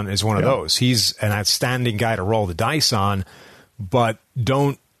Trufant is one of those. He's an outstanding guy to roll the dice on, but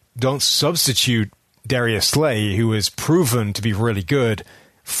don't substitute Darius Slay, who is proven to be really good,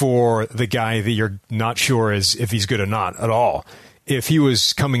 for the guy that you're not sure if he's good or not at all. If he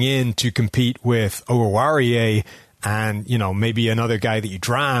was coming in to compete with Oruwariye and, maybe another guy that you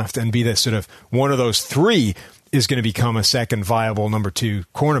draft and be the sort of one of those 3 is going to become a second viable number 2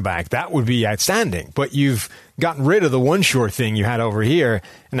 cornerback, that would be outstanding. But you've gotten rid of the one sure thing you had over here,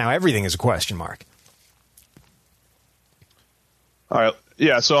 and now everything is a question mark. All right.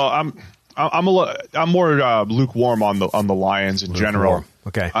 Yeah, so I'm more lukewarm on the Lions in general.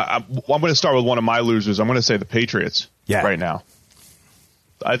 Okay. I'm going to start with one of my losers. I'm going to say the Patriots right now.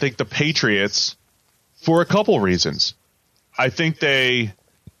 I think the Patriots, for a couple reasons. I think they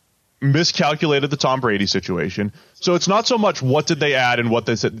miscalculated the Tom Brady situation. So it's not so much what did they add and what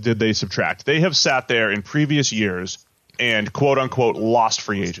did they subtract. They have sat there in previous years and quote-unquote lost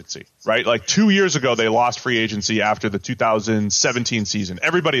free agency, right? 2 years ago, they lost free agency after the 2017 season.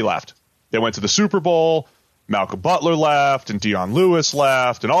 Everybody left. They went to the Super Bowl. Malcolm Butler left and Dion Lewis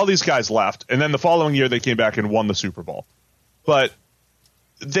left and all these guys left. And then the following year, they came back and won the Super Bowl. But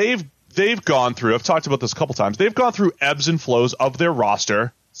they've gone through, I've talked about this a couple times, they've gone through ebbs and flows of their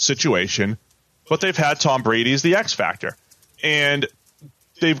roster situation, but they've had Tom Brady as the X factor. And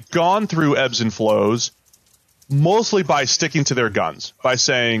they've gone through ebbs and flows mostly by sticking to their guns, by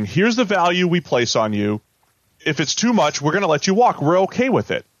saying, here's the value we place on you. If it's too much, we're going to let you walk. We're okay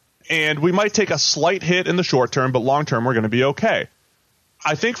with it. And we might take a slight hit in the short term, but long term, we're going to be okay.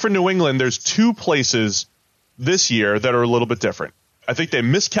 I think for New England, there's 2 places this year that are a little bit different. I think they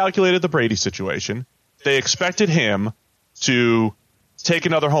miscalculated the Brady situation. They expected him to take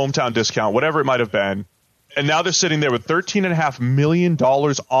another hometown discount, whatever it might have been. And now they're sitting there with $13.5 million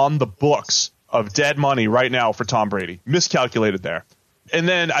on the books of dead money right now for Tom Brady. Miscalculated there. And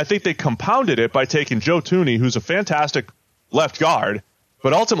then I think they compounded it by taking Joe Thuney, who's a fantastic left guard,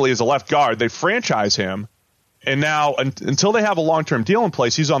 but ultimately as a left guard, they franchise him. And now until they have a long-term deal in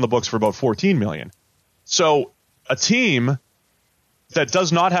place, he's on the books for about $14 million. So a team that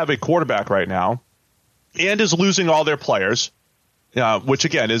does not have a quarterback right now and is losing all their players, which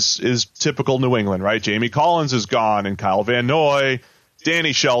again is typical New England, right? Jamie Collins is gone and Kyle Van Noy,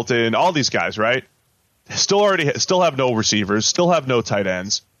 Danny Shelton, all these guys, right? Still have no receivers, still have no tight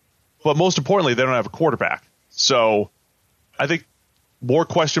ends, but most importantly, they don't have a quarterback. So I think more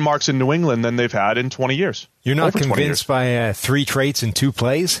question marks in New England than they've had in 20 years. You're not convinced by 3 traits in 2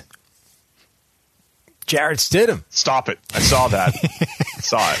 plays? Jarrett Stidham. Stop it. I saw that.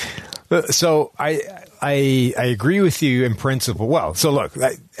 Saw it. So I agree with you in principle. Well, so look,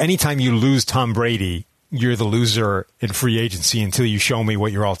 anytime you lose Tom Brady, you're the loser in free agency until you show me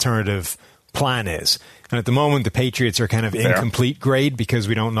what your alternative plan is. And at the moment, the Patriots are kind of incomplete grade because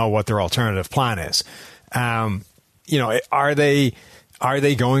we don't know what their alternative plan is. Are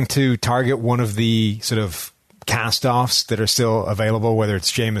they going to target one of the sort of cast-offs that are still available, whether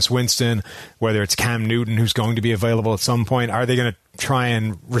it's Jameis Winston, whether it's Cam Newton, who's going to be available at some point? Are they going to try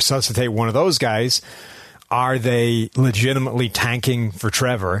and resuscitate one of those guys? Are they legitimately tanking for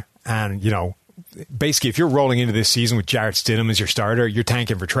Trevor? And, basically, if you're rolling into this season with Jarrett Stidham as your starter, you're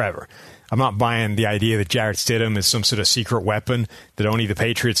tanking for Trevor. I'm not buying the idea that Jarrett Stidham is some sort of secret weapon that only the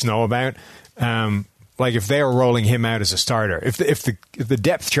Patriots know about. Like if they are rolling him out as a starter, if the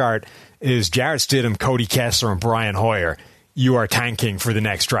depth chart is Jarrett Stidham, Cody Kessler, and Brian Hoyer, you are tanking for the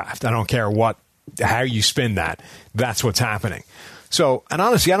next draft. I don't care how you spin that. That's what's happening. So, and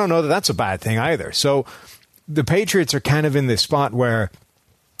honestly, I don't know that that's a bad thing either. So the Patriots are kind of in this spot where,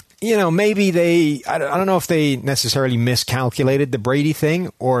 maybe I don't know if they necessarily miscalculated the Brady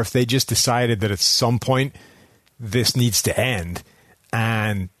thing or if they just decided that at some point this needs to end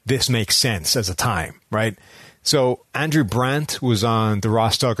and this makes sense as a time, right? So Andrew Brandt was on the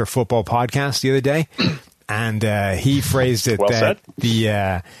Ross Tucker Football Podcast the other day, and he phrased it that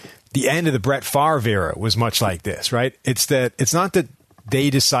the end of the Brett Favre era was much like this, right? It's not that they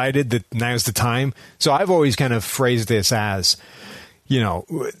decided that now's the time. So I've always kind of phrased this as,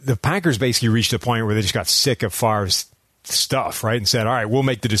 the Packers basically reached a point where they just got sick of Favre's stuff, right? And said, all right, we'll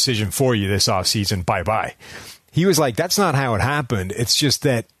make the decision for you this offseason. Bye-bye. He was like, that's not how it happened. It's just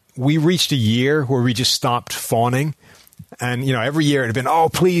that we reached a year where we just stopped fawning. And, every year it had been, oh,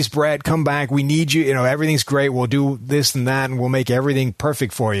 please, Brett, come back. We need you. Everything's great. We'll do this and that, and we'll make everything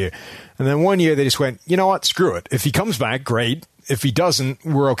perfect for you. And then one year they just went, you know what? Screw it. If he comes back, great. If he doesn't,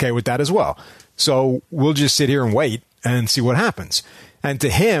 we're okay with that as well. So we'll just sit here and wait and see what happens. And to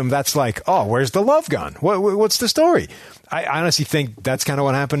him, that's like, oh, where's the love gone? What's the story? I honestly think that's kind of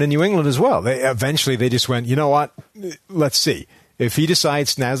what happened in New England as well. Eventually they just went, you know what? Let's see. If he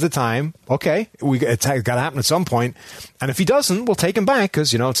decides now's the time, okay, it's got to happen at some point. And if he doesn't, we'll take him back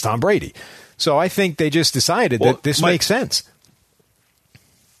because, it's Tom Brady. So I think they just decided that this makes sense.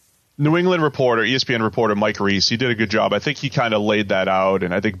 New England reporter, ESPN reporter Mike Reese, he did a good job. I think he kind of laid that out,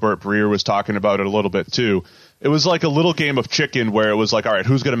 and I think Burt Breer was talking about it a little bit too. It was like a little game of chicken where it was like, all right,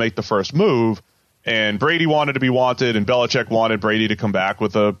 who's going to make the first move? And Brady wanted to be wanted, and Belichick wanted Brady to come back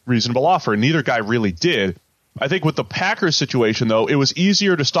with a reasonable offer. And neither guy really did. I think with the Packers situation, though, it was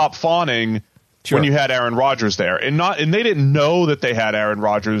easier to stop fawning when you had Aaron Rodgers there. And they didn't know that they had Aaron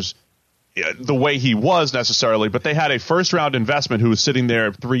Rodgers the way he was necessarily, but they had a first-round investment who was sitting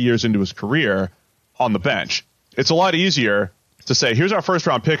there 3 years into his career on the bench. It's a lot easier to say, here's our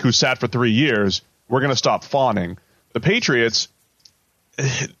first-round pick who sat for 3 years. We're going to stop fawning. The Patriots,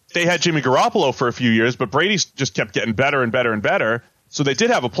 they had Jimmy Garoppolo for a few years, but Brady just kept getting better and better and better. So they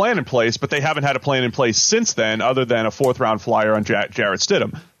did have a plan in place, but they haven't had a plan in place since then other than a fourth-round flyer on Jarrett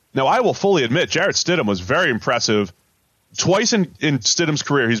Stidham. Now, I will fully admit Jarrett Stidham was very impressive. Twice in Stidham's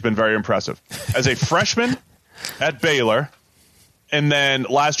career, he's been very impressive. As a freshman at Baylor, and then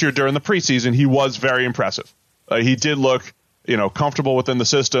last year during the preseason, he was very impressive. He did look, comfortable within the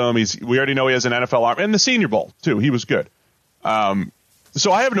system. We already know he has an NFL arm. And the Senior Bowl, too. He was good.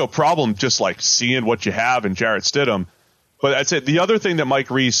 So I have no problem just, seeing what you have in Jarrett Stidham. But I'd say the other thing that Mike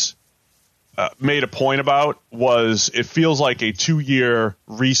Reese made a point about was it feels like a 2-year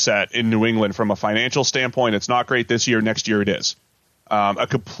reset in New England from a financial standpoint. It's not great this year. Next year it is.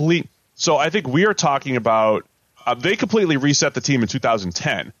 So I think we are talking about they completely reset the team in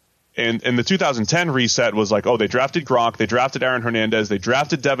 2010. And the 2010 reset was like, they drafted Gronk, they drafted Aaron Hernandez, they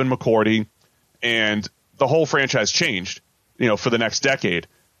drafted Devin McCourty, and the whole franchise changed, for the next decade.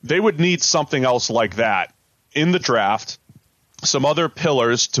 They would need something else like that in the draft, some other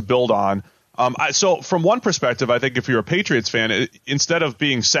pillars to build on. So from one perspective, I think if you're a Patriots fan, instead of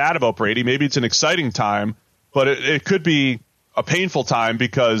being sad about Brady, maybe it's an exciting time, but it could be a painful time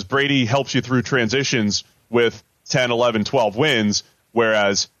because Brady helps you through transitions with 10, 11, 12 wins,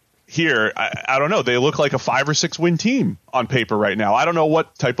 whereas here, I don't know, they look like a 5 or 6 win team on paper right now. I don't know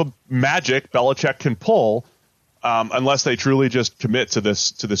what type of magic Belichick can pull unless they truly just commit to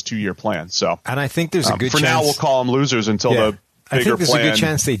this 2-year plan. So, and I think there's a good chance. For now, we'll call them losers until the I think there's a good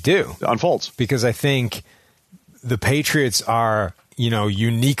chance they do unfolds, because I think the Patriots are,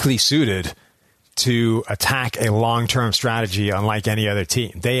 uniquely suited to attack a long-term strategy unlike any other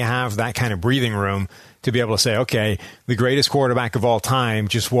team. They have that kind of breathing room to be able to say, okay, the greatest quarterback of all time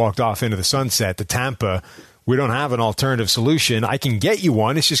just walked off into the sunset to Tampa. We don't have an alternative solution. I can get you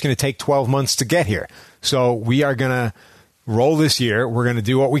one. It's just going to take 12 months to get here. So we are going to roll this year. We're going to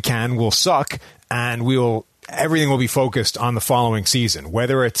do what we can. We'll suck, and everything will be focused on the following season,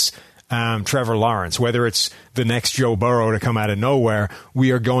 whether it's Trevor Lawrence, whether it's the next Joe Burrow to come out of nowhere.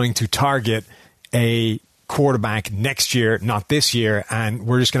 We are going to target a quarterback next year, not this year, and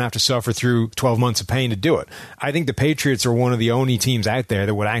we're just going to have to suffer through 12 months of pain to do it. I think the Patriots are one of the only teams out there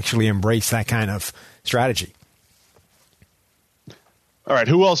that would actually embrace that kind of strategy. All right,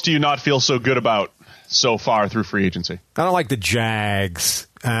 who else do you not feel so good about so far through free agency? I don't like the Jags.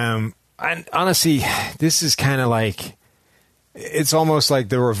 And honestly, this is kind of like it's almost like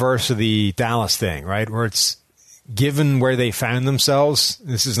the reverse of the Dallas thing, right? Where it's given where they found themselves,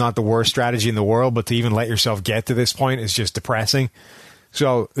 this is not the worst strategy in the world, but to even let yourself get to this point is just depressing.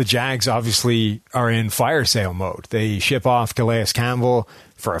 So the Jags obviously are in fire sale mode. They ship off Calais Campbell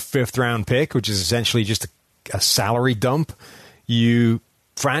for a 5th-round pick, which is essentially just a salary dump. You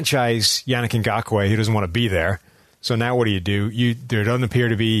franchise Yannick Ngakoue, who doesn't want to be there. So now what do? There doesn't appear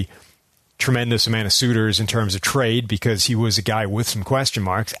to be tremendous amount of suitors in terms of trade because he was a guy with some question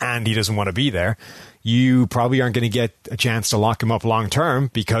marks and he doesn't want to be there. You probably aren't going to get a chance to lock him up long term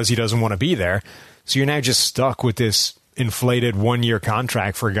because he doesn't want to be there. So you're now just stuck with this inflated 1-year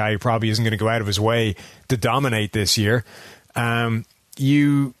contract for a guy who probably isn't going to go out of his way to dominate this year.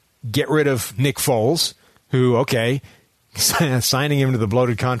 You get rid of Nick Foles, who, okay, signing him to the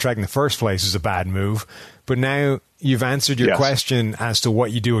bloated contract in the first place is a bad move. But now you've answered your question as to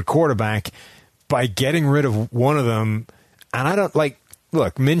what you do at quarterback by getting rid of one of them. And I don't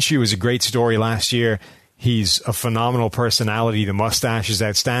look, Minshew was a great story last year. He's a phenomenal personality. The mustache is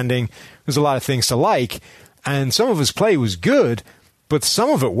outstanding. There's a lot of things to like. And some of his play was good, but some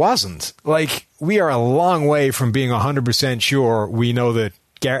of it wasn't. Like, we are a long way from being 100% sure we know that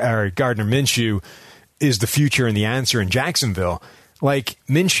Gardner Minshew is the future and the answer in Jacksonville. Like,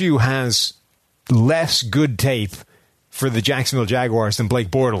 Minshew has less good tape for the Jacksonville Jaguars than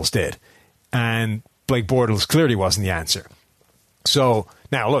Blake Bortles did. And Blake Bortles clearly wasn't the answer. So,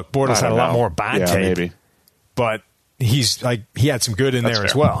 now, look, Bortles had a lot more bad tape. Maybe. But he had some good in there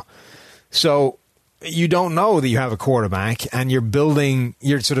as well. So, you don't know that you have a quarterback and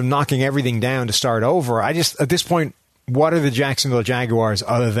you're sort of knocking everything down to start over. At this point, what are the Jacksonville Jaguars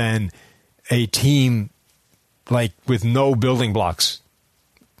other than a team with no building blocks?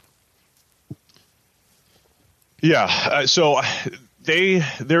 Yeah. So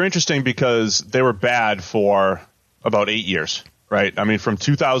they're interesting because they were bad for about 8 years, right? I mean, from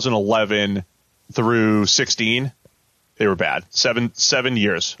 2011 through 16, they were bad. Seven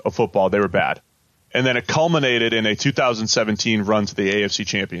years of football, they were bad. And then it culminated in a 2017 run to the AFC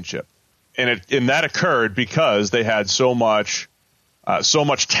Championship. And that occurred because they had so much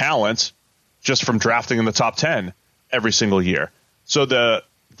talent just from drafting in the top 10 every single year. So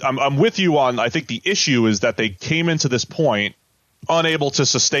I'm with you on, I think the issue is that they came into this point unable to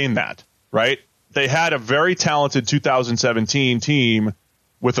sustain that, right? They had a very talented 2017 team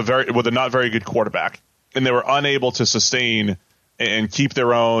with a not very good quarterback, and they were unable to sustain and keep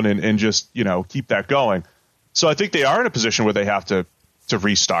their own and just, keep that going. So I think they are in a position where they have to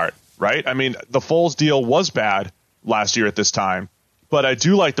restart, right? I mean, the Foles deal was bad last year at this time, but I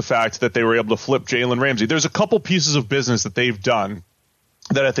do like the fact that they were able to flip Jalen Ramsey. There's a couple pieces of business that they've done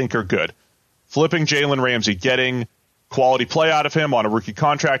that I think are good. Flipping Jalen Ramsey, getting quality play out of him on a rookie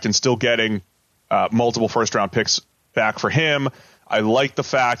contract and still getting multiple first-round picks back for him. I like the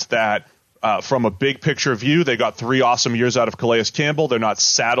fact that from a big picture view, they got 3 awesome years out of Calais Campbell. They're not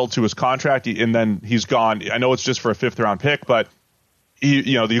saddled to his contract, and then he's gone. I know it's just for a 5th-round pick, but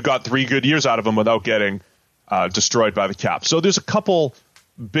you got 3 good years out of him without getting destroyed by the cap. So there's a couple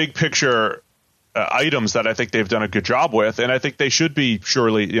big picture items that I think they've done a good job with, and I think they should be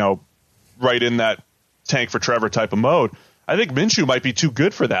surely, right in that tank for Trevor type of mode. I think Minshew might be too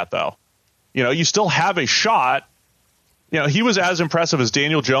good for that, though. You still have a shot. He was as impressive as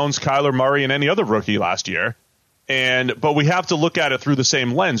Daniel Jones, Kyler Murray, and any other rookie last year. But we have to look at it through the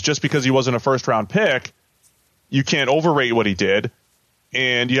same lens. Just because he wasn't a first-round pick, you can't overrate what he did.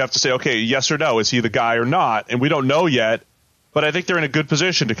 And you have to say, okay, yes or no, is he the guy or not? And we don't know yet, but I think they're in a good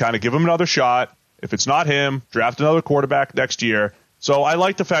position to kind of give him another shot. If it's not him, draft another quarterback next year. So I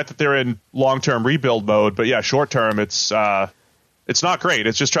like the fact that they're in long-term rebuild mode. But, yeah, short-term, it's not great.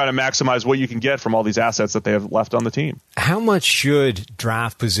 It's just trying to maximize what you can get from all these assets that they have left on the team. How much should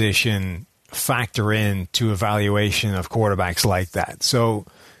draft position factor in to evaluation of quarterbacks like that? So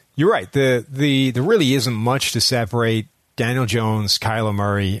you're right. There really isn't much to separate Daniel Jones, Kyler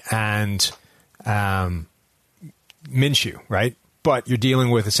Murray, and Minshew, right? But you're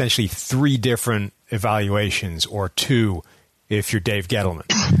dealing with essentially 3 different evaluations, or 2 if you're Dave Gettleman.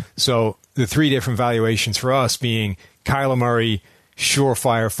 So the 3 different valuations for us being Kyler Murray,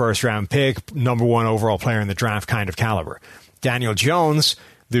 surefire first-round pick, number 1 overall player in the draft kind of caliber. Daniel Jones,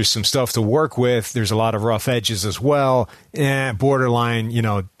 there's some stuff to work with. There's a lot of rough edges as well.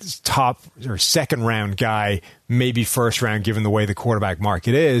 Borderline, top or second-round guy, maybe first-round given the way the quarterback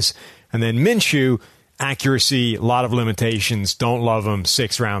market is. And then Minshew, accuracy, a lot of limitations. Don't love him,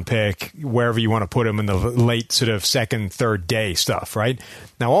 6th-round pick, wherever you want to put him in the late sort of 2nd, 3rd day stuff, right?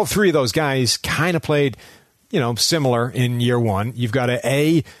 Now, all 3 of those guys kind of played similar in year 1. You've got to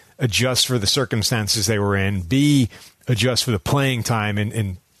A, adjust for the circumstances they were in, B, adjust for the playing time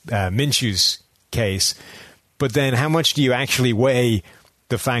in Minshew's case. But then how much do you actually weigh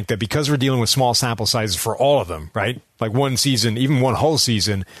the fact that because we're dealing with small sample sizes for all of them, right? Like one season, even one whole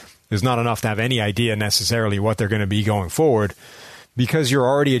season is not enough to have any idea necessarily what they're going to be going forward. Because you're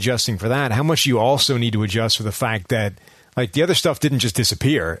already adjusting for that, how much do you also need to adjust for the fact that like the other stuff didn't just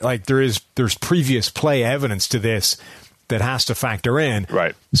disappear? Like there's previous play evidence to this that has to factor in.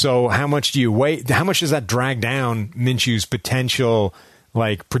 Right. So how much do you weigh? How much does that drag down Minshew's potential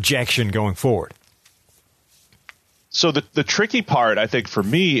like projection going forward? So the tricky part, I think, for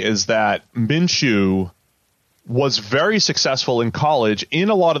me is that Minshew was very successful in college in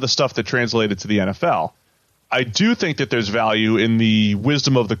a lot of the stuff that translated to the NFL. I do think that there's value in the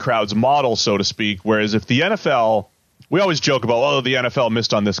wisdom of the crowd's model, so to speak, whereas if the NFL, we always joke about, oh, the NFL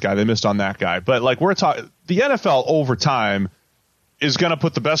missed on this guy, they missed on that guy. But like we're talking, the NFL over time is going to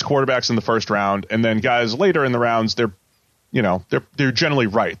put the best quarterbacks in the first round, and then guys later in the rounds, they're generally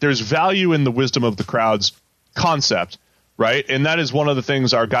right. There's value in the wisdom of the crowd's concept, right? And that is one of the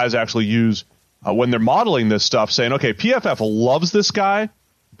things our guys actually use when they're modeling this stuff, saying, okay, PFF loves this guy,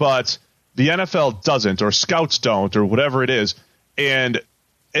 but the NFL doesn't, or scouts don't, or whatever it is. And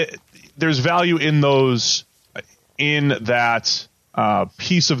there's value in that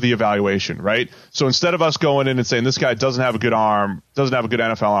piece of the evaluation, right? So instead of us going in and saying this guy doesn't have a good arm, doesn't have a good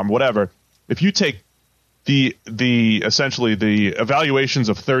NFL arm, whatever, if you take the essentially the evaluations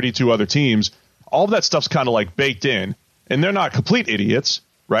of 32 other teams, all of that stuff's kind of like baked in, and they're not complete idiots,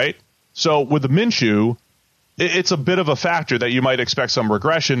 right? So with the Minshew, it's a bit of a factor that you might expect some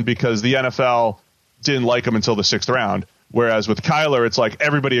regression because the NFL didn't like him until the 6th round. Whereas with Kyler, it's like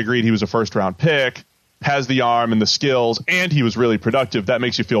everybody agreed he was a first-round pick, has the arm and the skills, and he was really productive. That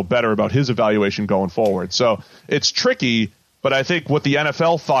makes you feel better about his evaluation going forward. So it's tricky, but I think what the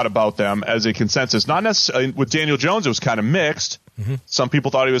NFL thought about them as a consensus, not necessarily with Daniel Jones, it was kind of mixed. Mm-hmm. Some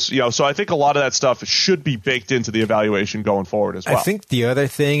people thought he was, so I think a lot of that stuff should be baked into the evaluation going forward as well. I think the other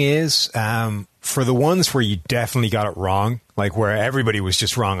thing is, for the ones where you definitely got it wrong, like where everybody was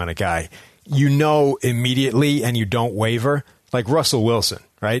just wrong on a guy, immediately and you don't waver, like Russell Wilson,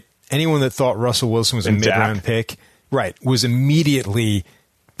 right? Anyone that thought Russell Wilson was a mid-round pick, right, was immediately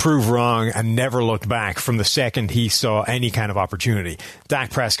proved wrong and never looked back from the second he saw any kind of opportunity.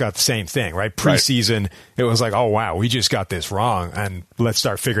 Dak Prescott, the same thing, right? Preseason, It was like, oh, wow, we just got this wrong, and let's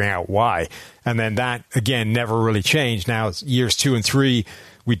start figuring out why. And then that, again, never really changed. Now it's years 2 and 3.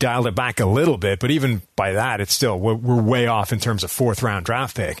 We dialed it back a little bit, but even by that, it's still, we're way off in terms of 4th-round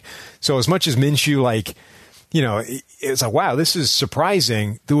draft pick. So as much as Minshew, it's like, wow, this is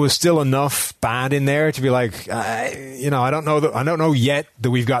surprising. There was still enough bad in there to be like, I don't know yet that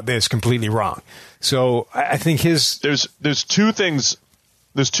we've got this completely wrong. So I think there's two things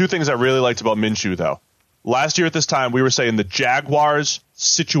I really liked about Minshew though. Last year at this time, we were saying the Jaguars'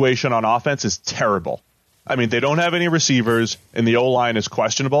 situation on offense is terrible. I mean, they don't have any receivers, and the O-line is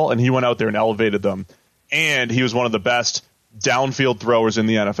questionable, and he went out there and elevated them. And he was one of the best downfield throwers in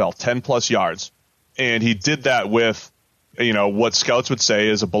the NFL, 10-plus yards. And he did that with, what scouts would say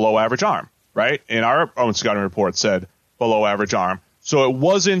is a below-average arm, right? And our own scouting report said below-average arm. So it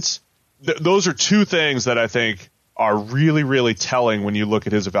wasn't those are two things that I think are really, really telling when you look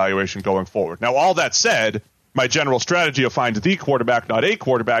at his evaluation going forward. Now, all that said, my general strategy of find the quarterback, not a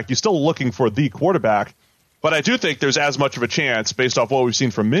quarterback, you're still looking for the quarterback. But I do think there's as much of a chance, based off what we've seen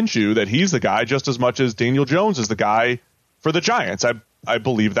from Minshew, that he's the guy just as much as Daniel Jones is the guy for the Giants. I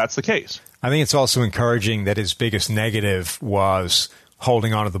believe that's the case. I think it's also encouraging that his biggest negative was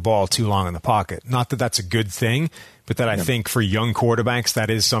holding onto the ball too long in the pocket. Not that that's a good thing, but that I think for young quarterbacks,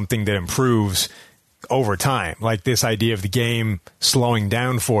 that is something that improves over time. Like this idea of the game slowing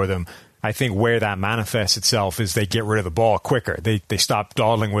down for them. I think where that manifests itself is they get rid of the ball quicker. They stop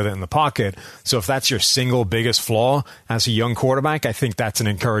dawdling with it in the pocket. So if that's your single biggest flaw as a young quarterback, I think that's an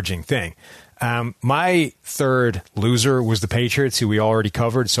encouraging thing. My third loser was the Patriots, who we already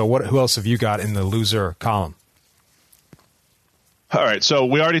covered. So who else have you got in the loser column? All right, so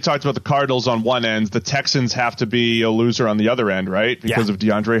we already talked about the Cardinals on one end. The Texans have to be a loser on the other end, right? Because of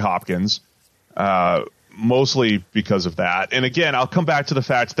DeAndre Hopkins. Mostly because of that. And again, I'll come back to the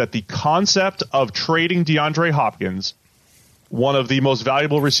fact that the concept of trading DeAndre Hopkins, one of the most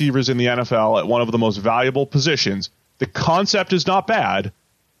valuable receivers in the NFL at one of the most valuable positions, the concept is not bad.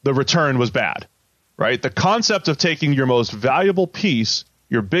 The return was bad, right? The concept of taking your most valuable piece,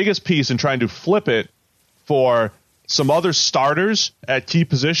 your biggest piece, and trying to flip it for some other starters at key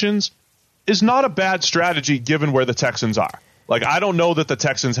positions is not a bad strategy given where the Texans are. Like, I don't know that the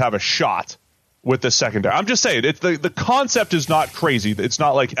Texans have a shot with the secondary. I'm just saying, the concept is not crazy. It's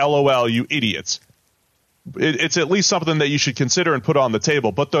not like, LOL, you idiots. it's at least something that you should consider and put on the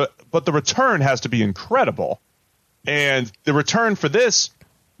table. But the return has to be incredible. And the return for this,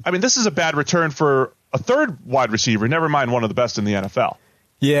 I mean, this is a bad return for a third wide receiver, never mind one of the best in the NFL.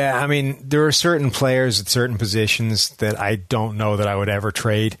 Yeah, I mean, there are certain players at certain positions that I don't know that I would ever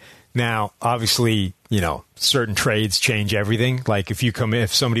trade. Now, obviously, certain trades change everything. Like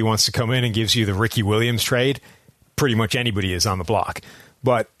if somebody wants to come in and gives you the Ricky Williams trade, pretty much anybody is on the block.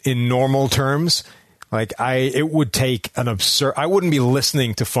 But in normal terms, it would take an absurd. I wouldn't be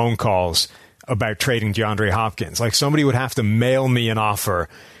listening to phone calls about trading DeAndre Hopkins. Like somebody would have to mail me an offer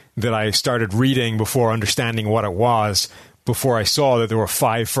that I started reading before understanding what it was, before I saw that there were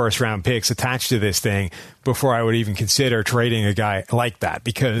 5 first-round picks attached to this thing, before I would even consider trading a guy like that,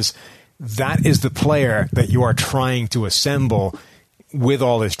 because that is the player that you are trying to assemble with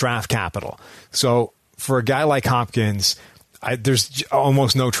all this draft capital. So for a guy like Hopkins, there's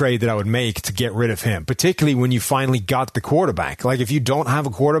almost no trade that I would make to get rid of him, particularly when you finally got the quarterback. Like if you don't have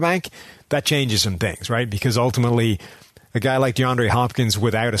a quarterback, that changes some things, right? Because ultimately, a guy like DeAndre Hopkins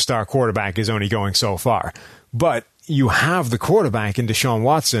without a star quarterback is only going so far. But you have the quarterback in Deshaun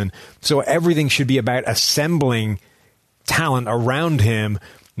Watson, so everything should be about assembling talent around him,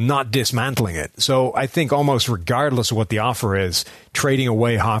 not dismantling it. So I think almost regardless of what the offer is, trading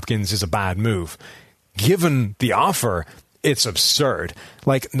away Hopkins is a bad move. Given the offer, it's absurd.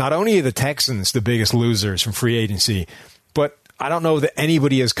 Like, not only are the Texans the biggest losers from free agency, but I don't know that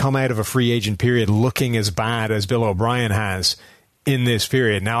anybody has come out of a free agent period looking as bad as Bill O'Brien has in this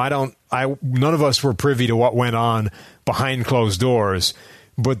period. Now, none of us were privy to what went on behind closed doors,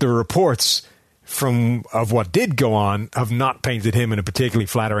 but the reports of what did go on have not painted him in a particularly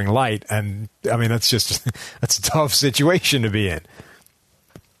flattering light. And I mean, that's a tough situation to be in.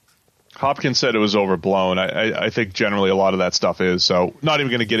 Hopkins said it was overblown. I think generally a lot of that stuff is. So not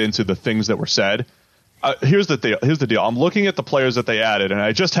even going to get into the things that were said. Here's the deal. I'm looking at the players that they added, and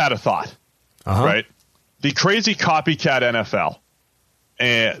I just had a thought. Right? The crazy copycat NFL.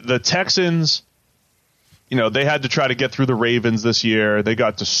 And the Texans, they had to try to get through the Ravens this year. They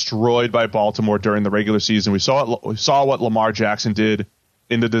got destroyed by Baltimore during the regular season. We saw what Lamar Jackson did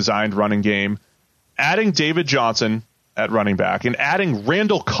in the designed running game. Adding David Johnson at running back and adding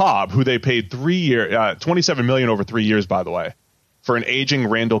Randall Cobb, who they paid $27 million over 3 years, by the way, for an aging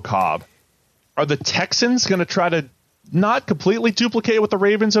Randall Cobb. Are the Texans going to try to not completely duplicate what the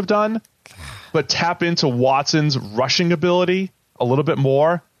Ravens have done, but tap into Watson's rushing ability a little bit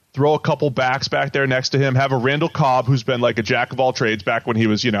more, throw a couple backs back there next to him, have a Randall Cobb who's been like a jack of all trades back when he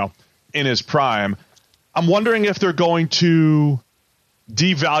was, in his prime? I'm wondering if they're going to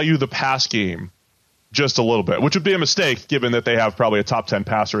devalue the pass game just a little bit, which would be a mistake given that they have probably a top 10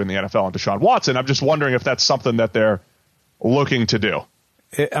 passer in the NFL in Deshaun Watson. I'm just wondering if that's something that they're looking to do.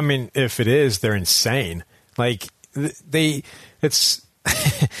 I mean, if it is, they're insane. Like, this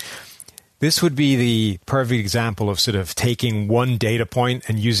would be the perfect example of sort of taking one data point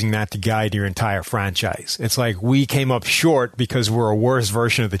and using that to guide your entire franchise. It's like, we came up short because we're a worse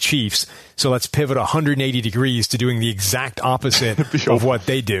version of the Chiefs, so let's pivot 180 degrees to doing the exact opposite of what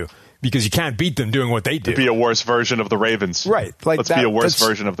they do, because you can't beat them doing what they do. Be a worse version of the Ravens. Right. Like, let's be a worse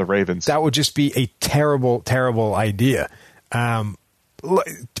version of the Ravens. That would just be a terrible, terrible idea.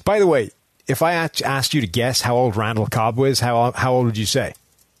 By the way, if I asked you to guess how old Randall Cobb was, how old would you say?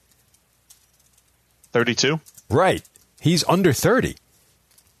 32? Right. He's under 30.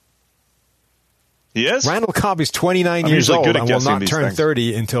 He is? Randall Cobb is 29 years old and will not turn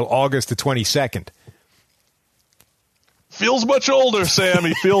 30 until August the 22nd. Feels much older, Sam.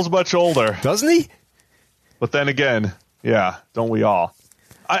 He feels much older. Doesn't he? But then again, yeah, don't we all?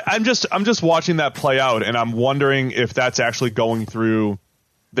 I'm just watching that play out, and I'm wondering if that's actually going through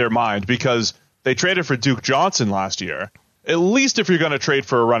their mind, because they traded for Duke Johnson last year. At least if you're going to trade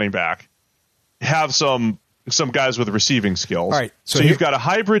for a running back, have some guys with receiving skills. All right, so you've got a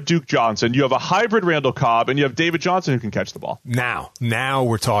hybrid Duke Johnson, you have a hybrid Randall Cobb, and you have David Johnson who can catch the ball. Now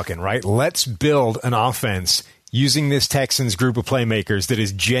we're talking, right? Let's build an offense using this Texans group of playmakers that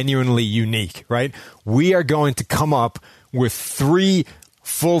is genuinely unique, right? We are going to come up with 3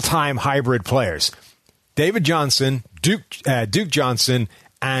 full-time hybrid players. David Johnson, Duke Johnson,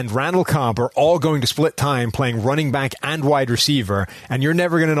 and Randall Cobb are all going to split time playing running back and wide receiver, and you're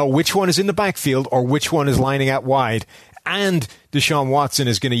never going to know which one is in the backfield or which one is lining out wide. And Deshaun Watson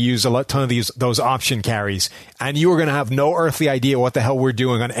is going to use a ton of those option carries, and you are going to have no earthly idea what the hell we're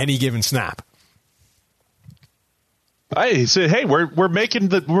doing on any given snap. I said, hey, we're making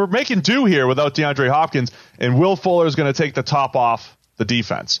do here without DeAndre Hopkins, and Will Fuller is going to take the top off the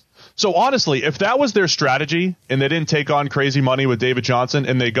defense. So honestly, if that was their strategy and they didn't take on crazy money with David Johnson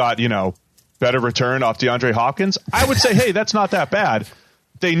and they got, better return off DeAndre Hopkins, I would say, hey, that's not that bad.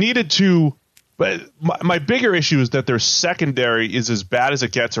 They needed to, but my bigger issue is that their secondary is as bad as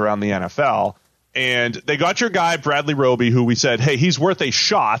it gets around the NFL. And they got your guy, Bradley Roby, who we said, hey, he's worth a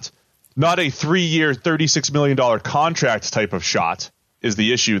shot, not a 3-year, $36 million contract type of shot is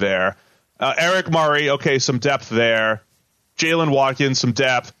the issue there. Eric Murray, okay, some depth there. Jalen Watkins, some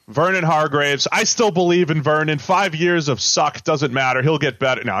depth. Vernon Hargraves, I still believe in Vernon. 5 years of suck doesn't matter. He'll get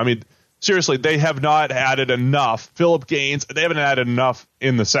better. No, I mean, seriously, they have not added enough. Phillip Gaines, they haven't added enough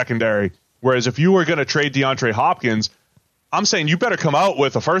in the secondary. Whereas if you were going to trade DeAndre Hopkins, I'm saying you better come out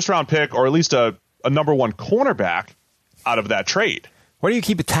with a first-round pick or at least a number one cornerback out of that trade. Why do you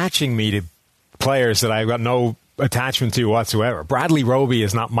keep attaching me to players that I've got no attachment to whatsoever? Bradley Roby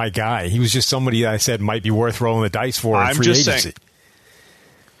is not my guy. He was just somebody that I said might be worth rolling the dice for in free agency. Saying,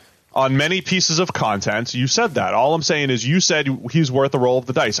 on many pieces of content, you said that. All I'm saying is you said he's worth a roll of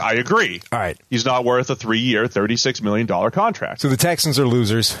the dice. I agree. All right. He's not worth a 3-year, $36 million contract. So the Texans are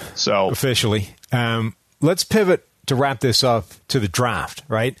losers, officially. Let's pivot to wrap this up to the draft,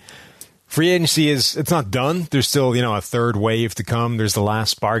 right? Free agency it's not done. There's still, a third wave to come. There's the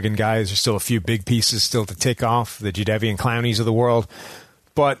last bargain guys. There's still a few big pieces still to tick off, the Jadeveon Clowneys of the world.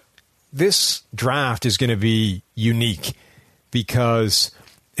 But this draft is going to be unique because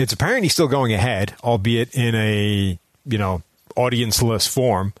it's apparently still going ahead, albeit in a, audience-less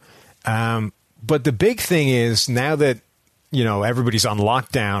form. But the big thing is now that, everybody's on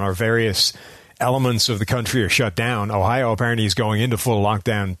lockdown or various elements of the country are shut down, Ohio apparently is going into full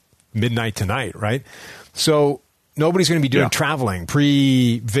lockdown midnight tonight, right? So nobody's going to be doing traveling,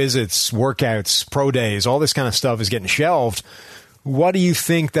 pre-visits, workouts, pro days, all this kind of stuff is getting shelved. What do you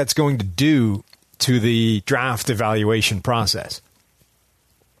think that's going to do to the draft evaluation process?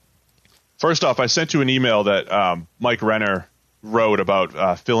 First off, I sent you an email that Mike Renner wrote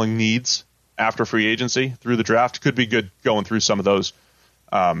about filling needs after free agency through the draft. Could be good going through some of those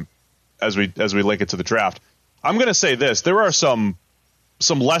as we link it to the draft. I'm going to say this. There are some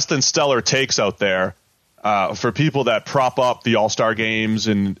less than stellar takes out there for people that prop up the All-Star games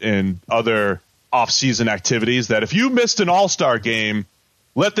and other off-season activities that if you missed an All-Star game,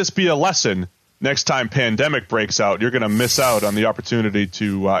 let this be a lesson. Next time pandemic breaks out, you're going to miss out on the opportunity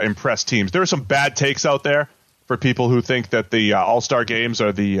to impress teams. There are some bad takes out there for people who think that the All-Star games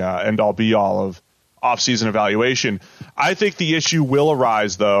are the end-all, be-all of off-season evaluation. I think the issue will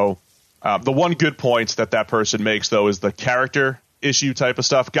arise, though. The one good point that person makes, though, is the character issue type of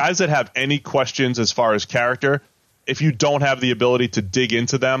stuff. Guys that have any questions as far as character, if you don't have the ability to dig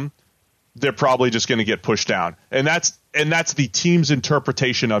into them, they're probably just going to get pushed down. And that's the team's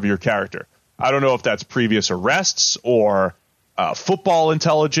interpretation of your character. I don't know if that's previous arrests or football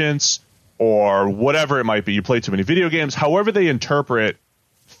intelligence or whatever it might be. You play too many video games. However they interpret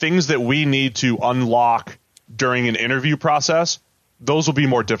things that we need to unlock during an interview process, those will be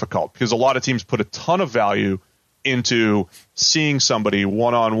more difficult because a lot of teams put a ton of value into seeing somebody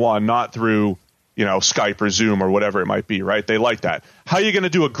one-on-one, not through, Skype or Zoom or whatever it might be, right? They like that. How are you going to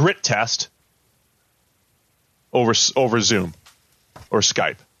do a grit test over Zoom or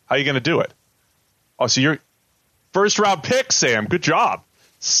Skype? How are you going to do it? Oh, so you're first-round pick, Sam. Good job.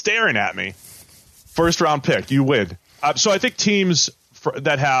 Staring at me. First-round pick. You win. So I think teams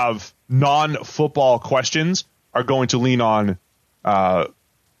that have non-football questions are going to lean on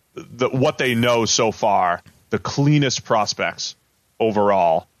what they know so far, the cleanest prospects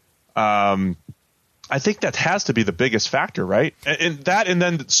overall. I think that has to be the biggest factor, right? And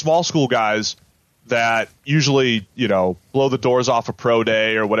then small school guys that usually, blow the doors off a pro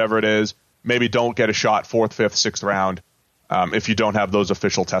day or whatever it is, maybe don't get a shot 4th, 5th, 6th round if you don't have those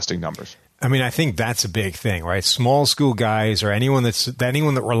official testing numbers. I mean, I think that's a big thing, right? Small school guys or anyone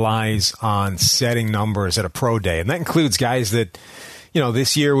that relies on setting numbers at a pro day. And that includes guys that,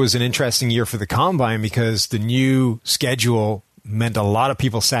 this year was an interesting year for the combine because the new schedule meant a lot of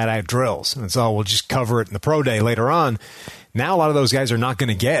people sat out drills. And so we'll just cover it in the pro day later on. Now a lot of those guys are not going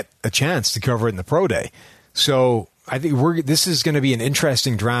to get a chance to cover it in the pro day. So I think this is going to be an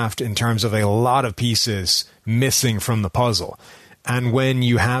interesting draft in terms of a lot of pieces missing from the puzzle. And when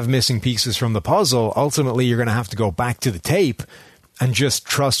you have missing pieces from the puzzle, ultimately you're going to have to go back to the tape and just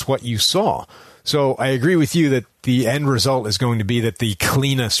trust what you saw. So I agree with you that the end result is going to be that the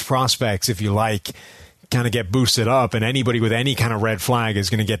cleanest prospects, if you like, kind of get boosted up, and anybody with any kind of red flag is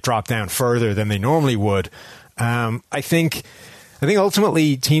going to get dropped down further than they normally would. I think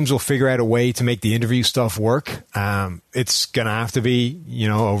ultimately teams will figure out a way to make the interview stuff work. It's going to have to be,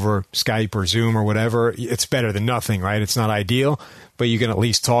 over Skype or Zoom or whatever. It's better than nothing, right? It's not ideal, but you can at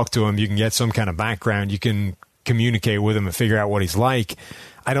least talk to them. You can get some kind of background. You can communicate with him and figure out what he's like.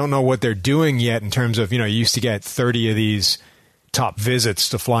 I don't know what they're doing yet in terms of, you used to get 30 of these top visits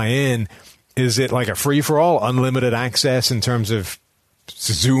to fly in. Is it like a free-for-all, unlimited access in terms of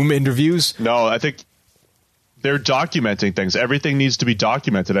Zoom interviews? No, I think they're documenting things. Everything needs to be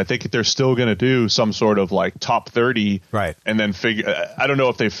documented. I think they're still going to do some sort of like top 30, right? And then I don't know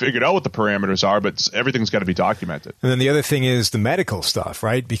if they've figured out what the parameters are, but everything's got to be documented. And then the other thing is the medical stuff,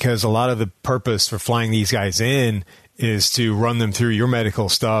 right? Because a lot of the purpose for flying these guys in is to run them through your medical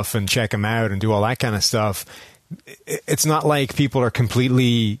stuff and check them out and do all that kind of stuff. It's not like people are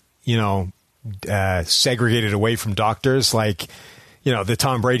completely, segregated away from doctors, like, the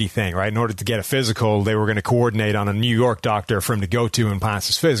Tom Brady thing, right? In order to get a physical, they were going to coordinate on a New York doctor for him to go to and pass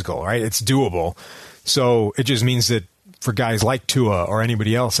his physical, right? It's doable. So it just means that for guys like Tua or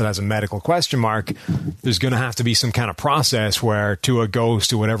anybody else that has a medical question mark, there's going to have to be some kind of process where Tua goes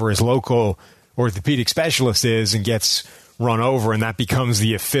to whatever his local orthopedic specialist is and gets run over, and that becomes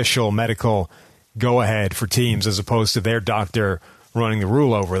the official medical go-ahead for teams as opposed to their doctor running the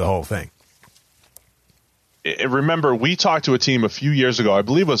rule over the whole thing. Remember, we talked to a team a few years ago, I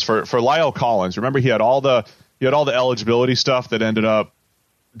believe it was for La'el Collins. Remember, he had all the eligibility stuff that ended up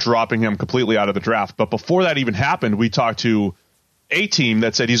dropping him completely out of the draft. But before that even happened, we talked to a team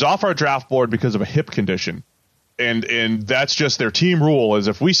that said he's off our draft board because of a hip condition. And that's just their team rule, is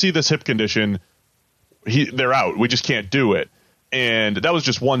if we see this hip condition, they're out. We just can't do it. And that was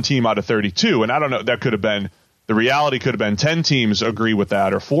just one team out of 32. And I don't know, that could have been, the reality could have been 10 teams agree with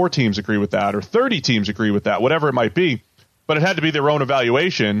that, or 4 teams agree with that, or 30 teams agree with that, whatever it might be. But it had to be their own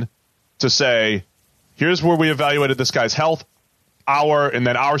evaluation to say, here's where we evaluated this guy's health, and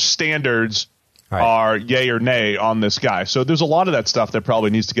then our standards are yay or nay on this guy. So there's a lot of that stuff that probably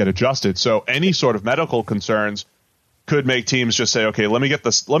needs to get adjusted. So any sort of medical concerns could make teams just say, okay, let me get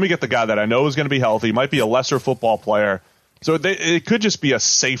the guy that I know is going to be healthy, might be a lesser football player. So it could just be a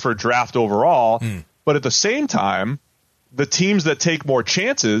safer draft overall. But at the same time, the teams that take more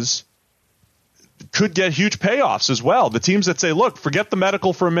chances could get huge payoffs as well. The teams that say, look, forget the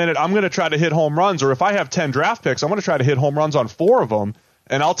medical for a minute, I'm going to try to hit home runs. Or if I have 10 draft picks, I'm going to try to hit home runs on 4 of them.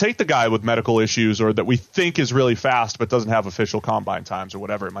 And I'll take the guy with medical issues or that we think is really fast but doesn't have official combine times or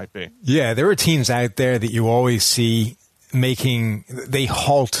whatever it might be. Yeah, there are teams out there that you always see they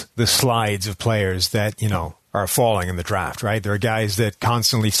halt the slides of players that, are falling in the draft, right? There are guys that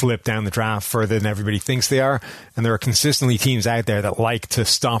constantly slip down the draft further than everybody thinks they are. And there are consistently teams out there that like to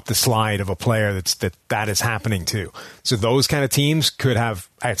stop the slide of a player that is happening to. So those kind of teams could have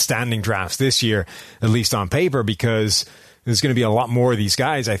outstanding drafts this year, at least on paper, because there's going to be a lot more of these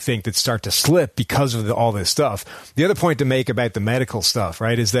guys, I think, that start to slip because of all this stuff. The other point to make about the medical stuff,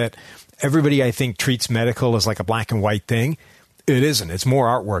 right, is that everybody, I think, treats medical as like a black and white thing. It isn't. It's more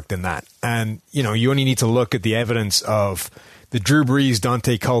artwork than that. And, you only need to look at the evidence of the Drew Brees,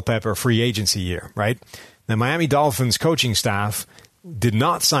 Dante Culpepper free agency year, right? The Miami Dolphins coaching staff did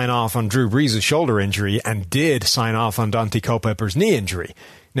not sign off on Drew Brees' shoulder injury and did sign off on Dante Culpepper's knee injury.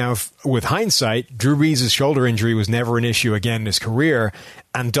 Now, with hindsight, Drew Brees' shoulder injury was never an issue again in his career,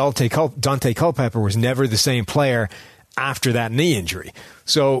 and Dante Culpepper was never the same player after that knee injury.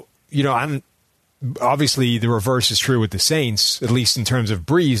 So, obviously, the reverse is true with the Saints, at least in terms of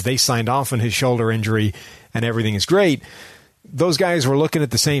Brees. They signed off on his shoulder injury, and everything is great. Those guys were looking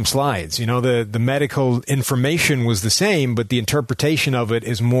at the same slides. The medical information was the same, but the interpretation of it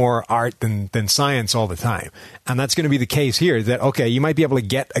is more art than science all the time. And that's going to be the case here, that, okay, you might be able to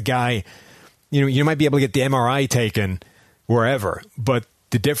get a guy, you might be able to get the MRI taken wherever, but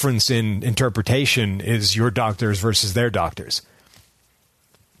the difference in interpretation is your doctors versus their doctors.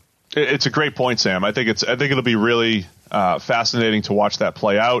 It's a great point, Sam. I think it'll be really fascinating to watch that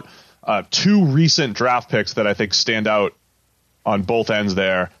play out. 2 recent draft picks that I think stand out on both ends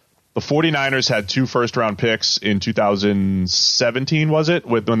there. The 49ers had 2 first-round picks in 2017, was it,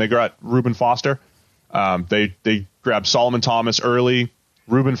 when they got Reuben Foster? They grabbed Solomon Thomas early,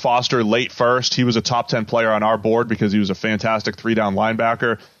 Reuben Foster late first. He was a top 10 player on our board because he was a fantastic 3-down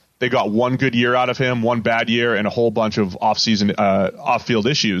linebacker. They got 1 good year out of him, 1 bad year, and a whole bunch of off-field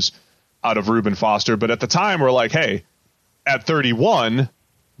issues out of Reuben Foster. But at the time, we're like, hey, at 31,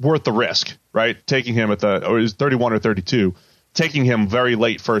 worth the risk, right? Taking him or it was 31 or 32, taking him very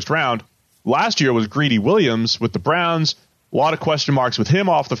late first round. Last year was Greedy Williams with the Browns. A lot of question marks with him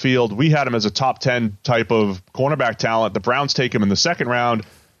off the field. We had him as a top 10 type of cornerback talent. The Browns take him in the second round.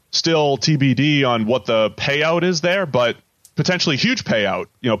 Still TBD on what the payout is there, but potentially huge payout,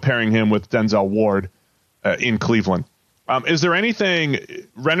 pairing him with Denzel Ward in Cleveland. Is there anything,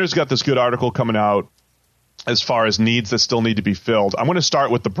 Renner's got this good article coming out as far as needs that still need to be filled. I'm going to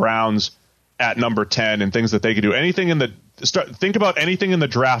start with the Browns at number 10 and things that they could do. Think about anything in the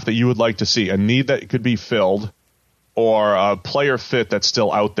draft that you would like to see, a need that could be filled or a player fit that's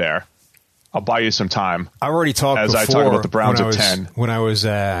still out there. I'll buy you some time. I already talked as before, I talk about the Browns at 10. When I was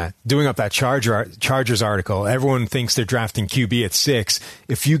doing up that Chargers article, everyone thinks they're drafting QB at 6.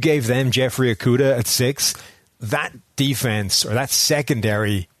 If you gave them Jeffrey Okudah at 6, that defense or that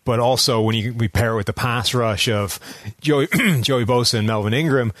secondary, but also when we pair it with the pass rush of Joey Bosa and Melvin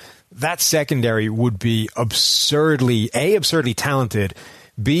Ingram, that secondary would be absurdly talented,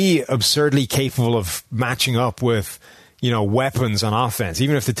 B, absurdly capable of matching up with weapons on offense.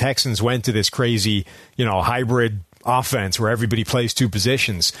 Even if the Texans went to this crazy, hybrid offense where everybody plays 2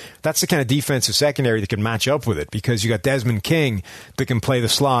 positions, that's the kind of defensive secondary that can match up with it, because you got Desmond King that can play the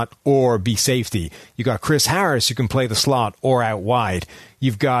slot or be safety. You got Chris Harris who can play the slot or out wide.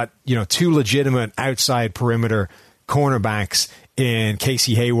 You've got, 2 legitimate outside perimeter cornerbacks in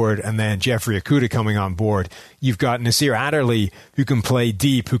Casey Hayward and then Jeffrey Okudah coming on board. You've got Nasir Adderley who can play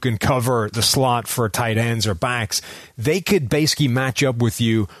deep, who can cover the slot for tight ends or backs. They could basically match up with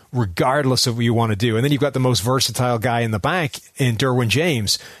you regardless of what you want to do. And then you've got the most versatile guy in the back in Derwin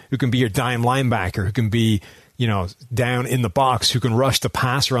James, who can be your dime linebacker, who can be down in the box, who can rush the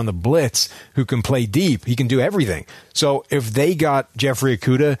passer on the blitz, who can play deep. He can do everything. So if they got Jeffrey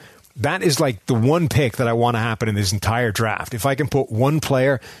Okudah, that is like the one pick that I want to happen in this entire draft. If I can put one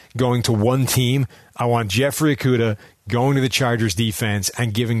player going to one team, I want Jeffrey Okudah going to the Chargers defense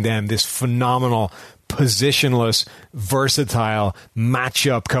and giving them this phenomenal, positionless, versatile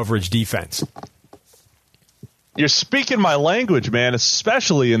matchup coverage defense. You're speaking my language, man,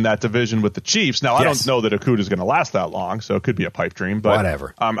 especially in that division with the Chiefs. Now, I don't know that Okudah is going to last that long, so it could be a pipe dream. But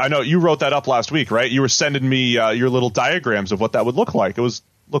whatever. I know you wrote that up last week, right? You were sending me your little diagrams of what that would look like.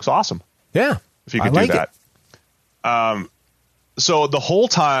 Looks awesome. Yeah. If you could do that. So the whole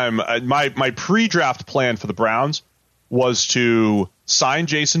time, my pre-draft plan for the Browns was to sign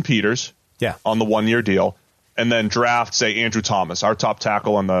Jason Peters on the 1-year deal and then draft, say, Andrew Thomas, our top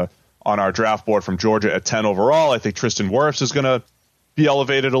tackle on our draft board from Georgia at 10 overall. I think Tristan Wirfs is going to be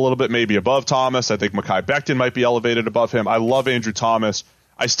elevated a little bit, maybe above Thomas. I think Mekhi Becton might be elevated above him. I love Andrew Thomas.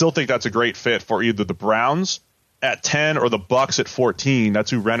 I still think that's a great fit for either the Browns at 10 or the Bucks at 14. That's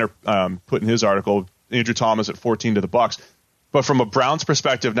who Renner put in his article, Andrew Thomas at 14 to the Bucks. But from a Browns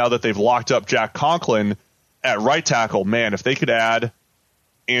perspective, now that they've locked up Jack Conklin at right tackle, man, if they could add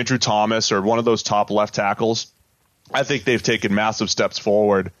Andrew Thomas or one of those top left tackles, I think they've taken massive steps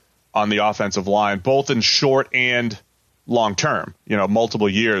forward on the offensive line, both in short and long term, multiple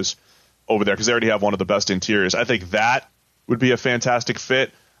years over there, because they already have one of the best interiors. I think that would be a fantastic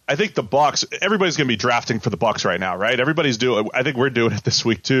fit. I think the Bucks, everybody's going to be drafting for the Bucks right now, right? Everybody's doing. I think we're doing it this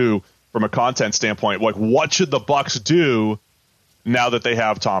week too, from a content standpoint. Like, what should the Bucks do now that they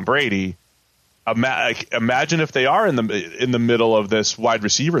have Tom Brady? Imagine if they are in the middle of this wide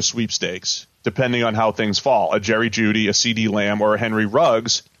receiver sweepstakes, depending on how things fall. A Jerry Jeudy, a CeeDee Lamb, or a Henry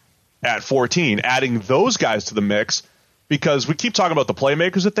Ruggs at 14. Adding those guys to the mix, because we keep talking about the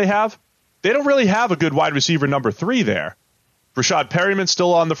playmakers that they have. They don't really have a good wide receiver number 3 there. Rashad Perryman's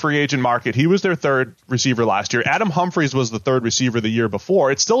still on the free agent market. He was their 3rd receiver last year. Adam Humphries was the 3rd receiver the year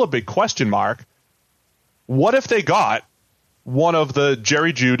before. It's still a big question mark. What if they got one of the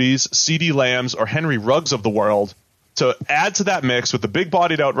Jerry Judys, CeeDee Lambs, or Henry Ruggs of the world to add to that mix with the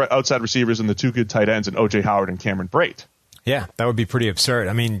big-bodied outside receivers and the 2 good tight ends in O.J. Howard and Cameron Brate? Yeah, that would be pretty absurd.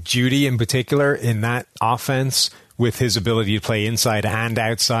 I mean, Jeudy in particular in that offense, with his ability to play inside and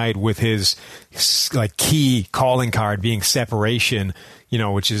outside, with his key calling card being separation,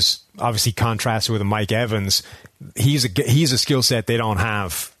 which is obviously contrasted with a Mike Evans. He's a skill set they don't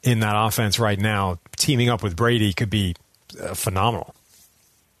have in that offense right now. Teaming up with Brady could be phenomenal.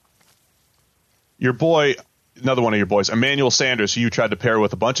 Your boy, another one of your boys, Emmanuel Sanders, who you tried to pair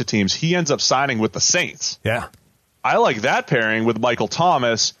with a bunch of teams, he ends up signing with the Saints. Yeah. I like that pairing with Michael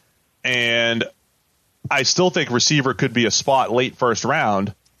Thomas, and I still think receiver could be a spot late first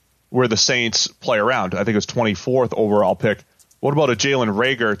round where the Saints play around. I think it was 24th overall pick. What about a Jalen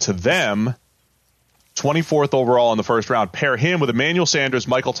Reagor to them? 24th overall in the first round. Pair him with Emmanuel Sanders,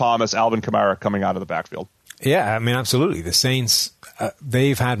 Michael Thomas, Alvin Kamara coming out of the backfield. Yeah, I mean, absolutely. The Saints,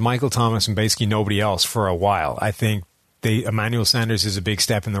 they've had Michael Thomas and basically nobody else for a while. I think Emmanuel Sanders is a big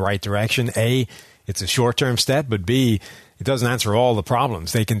step in the right direction. A, it's a short-term step, but B, it doesn't answer all the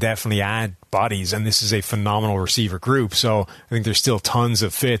problems. They can definitely add bodies, and this is a phenomenal receiver group. So I think there's still tons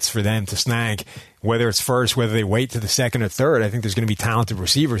of fits for them to snag, whether it's first, whether they wait to the second or third. I think there's going to be talented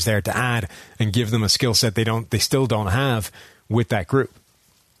receivers there to add and give them a skill set they still don't have with that group.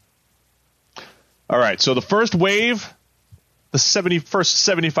 All right, so the first wave the first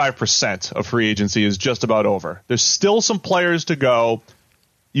 75% of free agency is just about over. There's still some players to go.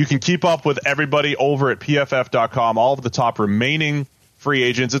 You can keep up with everybody over at PFF.com, all of the top remaining free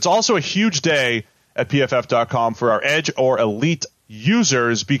agents. It's also a huge day at PFF.com for our Edge or Elite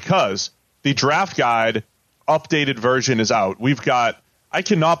users because the draft guide updated version is out. I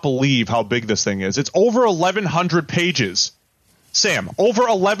cannot believe how big this thing is. It's over 1,100 pages. Sam, over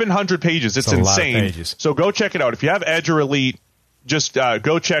 1,100 pages. It's insane. A lot of pages. So go check it out. If you have Edge or Elite, just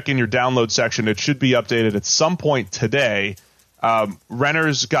go check in your download section. It should be updated at some point today.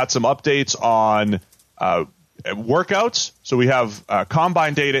 Renner's got some updates on workouts. So we have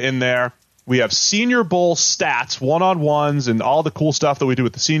combine data in there. We have Senior Bowl stats, one-on-ones, and all the cool stuff that we do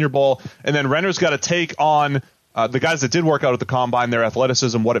with the Senior Bowl. And then Renner's got a take on the guys that did work out at the combine, their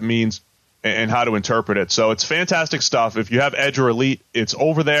athleticism, what it means, and how to interpret it. So it's fantastic stuff. If you have Edge or Elite, it's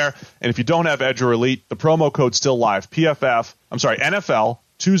over there. And if you don't have Edge or Elite, the promo code's still live. NFL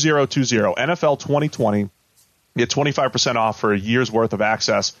 2020, NFL 2020. You get 25% off for a year's worth of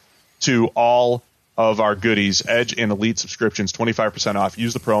access to all of our goodies. Edge and Elite subscriptions, 25% off.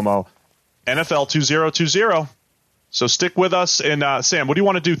 Use the promo NFL 2020. So stick with us. And Sam, what do you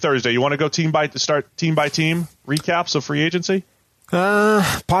want to do Thursday? You want to go team by team recaps of free agency?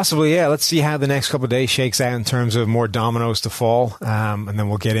 Possibly, yeah. Let's see how the next couple of days shakes out in terms of more dominoes to fall, and then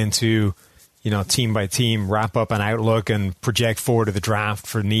we'll get into team by team wrap up and outlook and project forward to the draft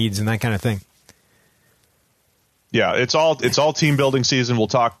for needs and that kind of thing. Yeah, it's all team building season. We'll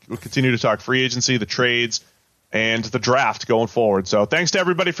continue to talk free agency, the trades, and the draft going forward. So thanks to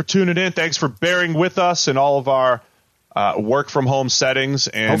everybody for tuning in. Thanks for bearing with us in all of our work from home settings.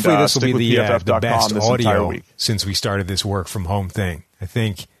 And hopefully this will be the best this entire audio week since we started this work from home thing. I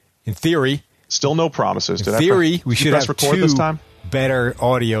think, in theory, still no promises. We should have record two this time? better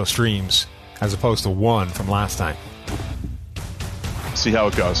audio streams as opposed to one from last time. See how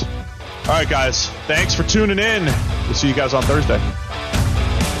it goes. All right, guys. Thanks for tuning in. We'll see you guys on Thursday.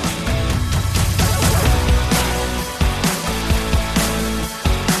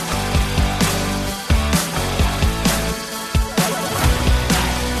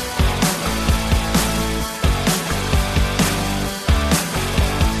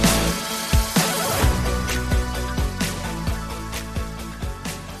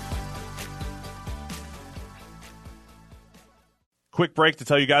 Quick break to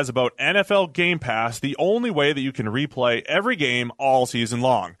tell you guys about NFL Game Pass, the only way that you can replay every game all season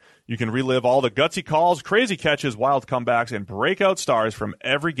long. You can relive all the gutsy calls, crazy catches, wild comebacks, and breakout stars from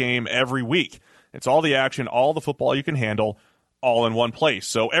every game every week. It's all the action, all the football you can handle, all in one place.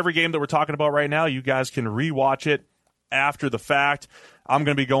 So every game that we're talking about right now, you guys can rewatch it after the fact. I'm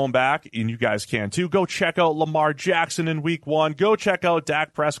going to be going back, and you guys can too. Go check out Lamar Jackson in Week 1. Go check out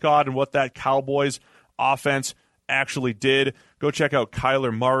Dak Prescott and what that Cowboys offense actually did. Go check out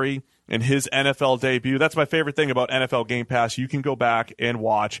Kyler Murray and his NFL debut. That's my favorite thing about NFL Game Pass. You can go back and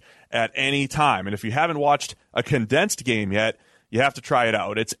watch at any time. And if you haven't watched a condensed game yet, you have to try it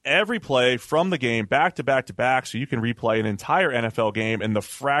out. It's every play from the game back to back to back, so you can replay an entire NFL game in the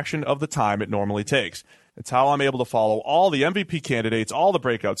fraction of the time it normally takes. It's how I'm able to follow all the MVP candidates, all the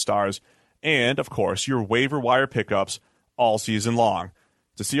breakout stars, and, of course, your waiver wire pickups all season long.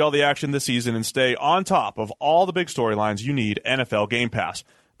 To see all the action this season and stay on top of all the big storylines, you need NFL Game Pass.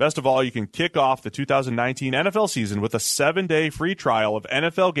 Best of all, you can kick off the 2019 NFL season with a 7-day free trial of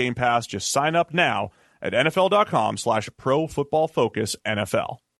NFL Game Pass. Just sign up now at NFL.com/ProFootballFocusNFL.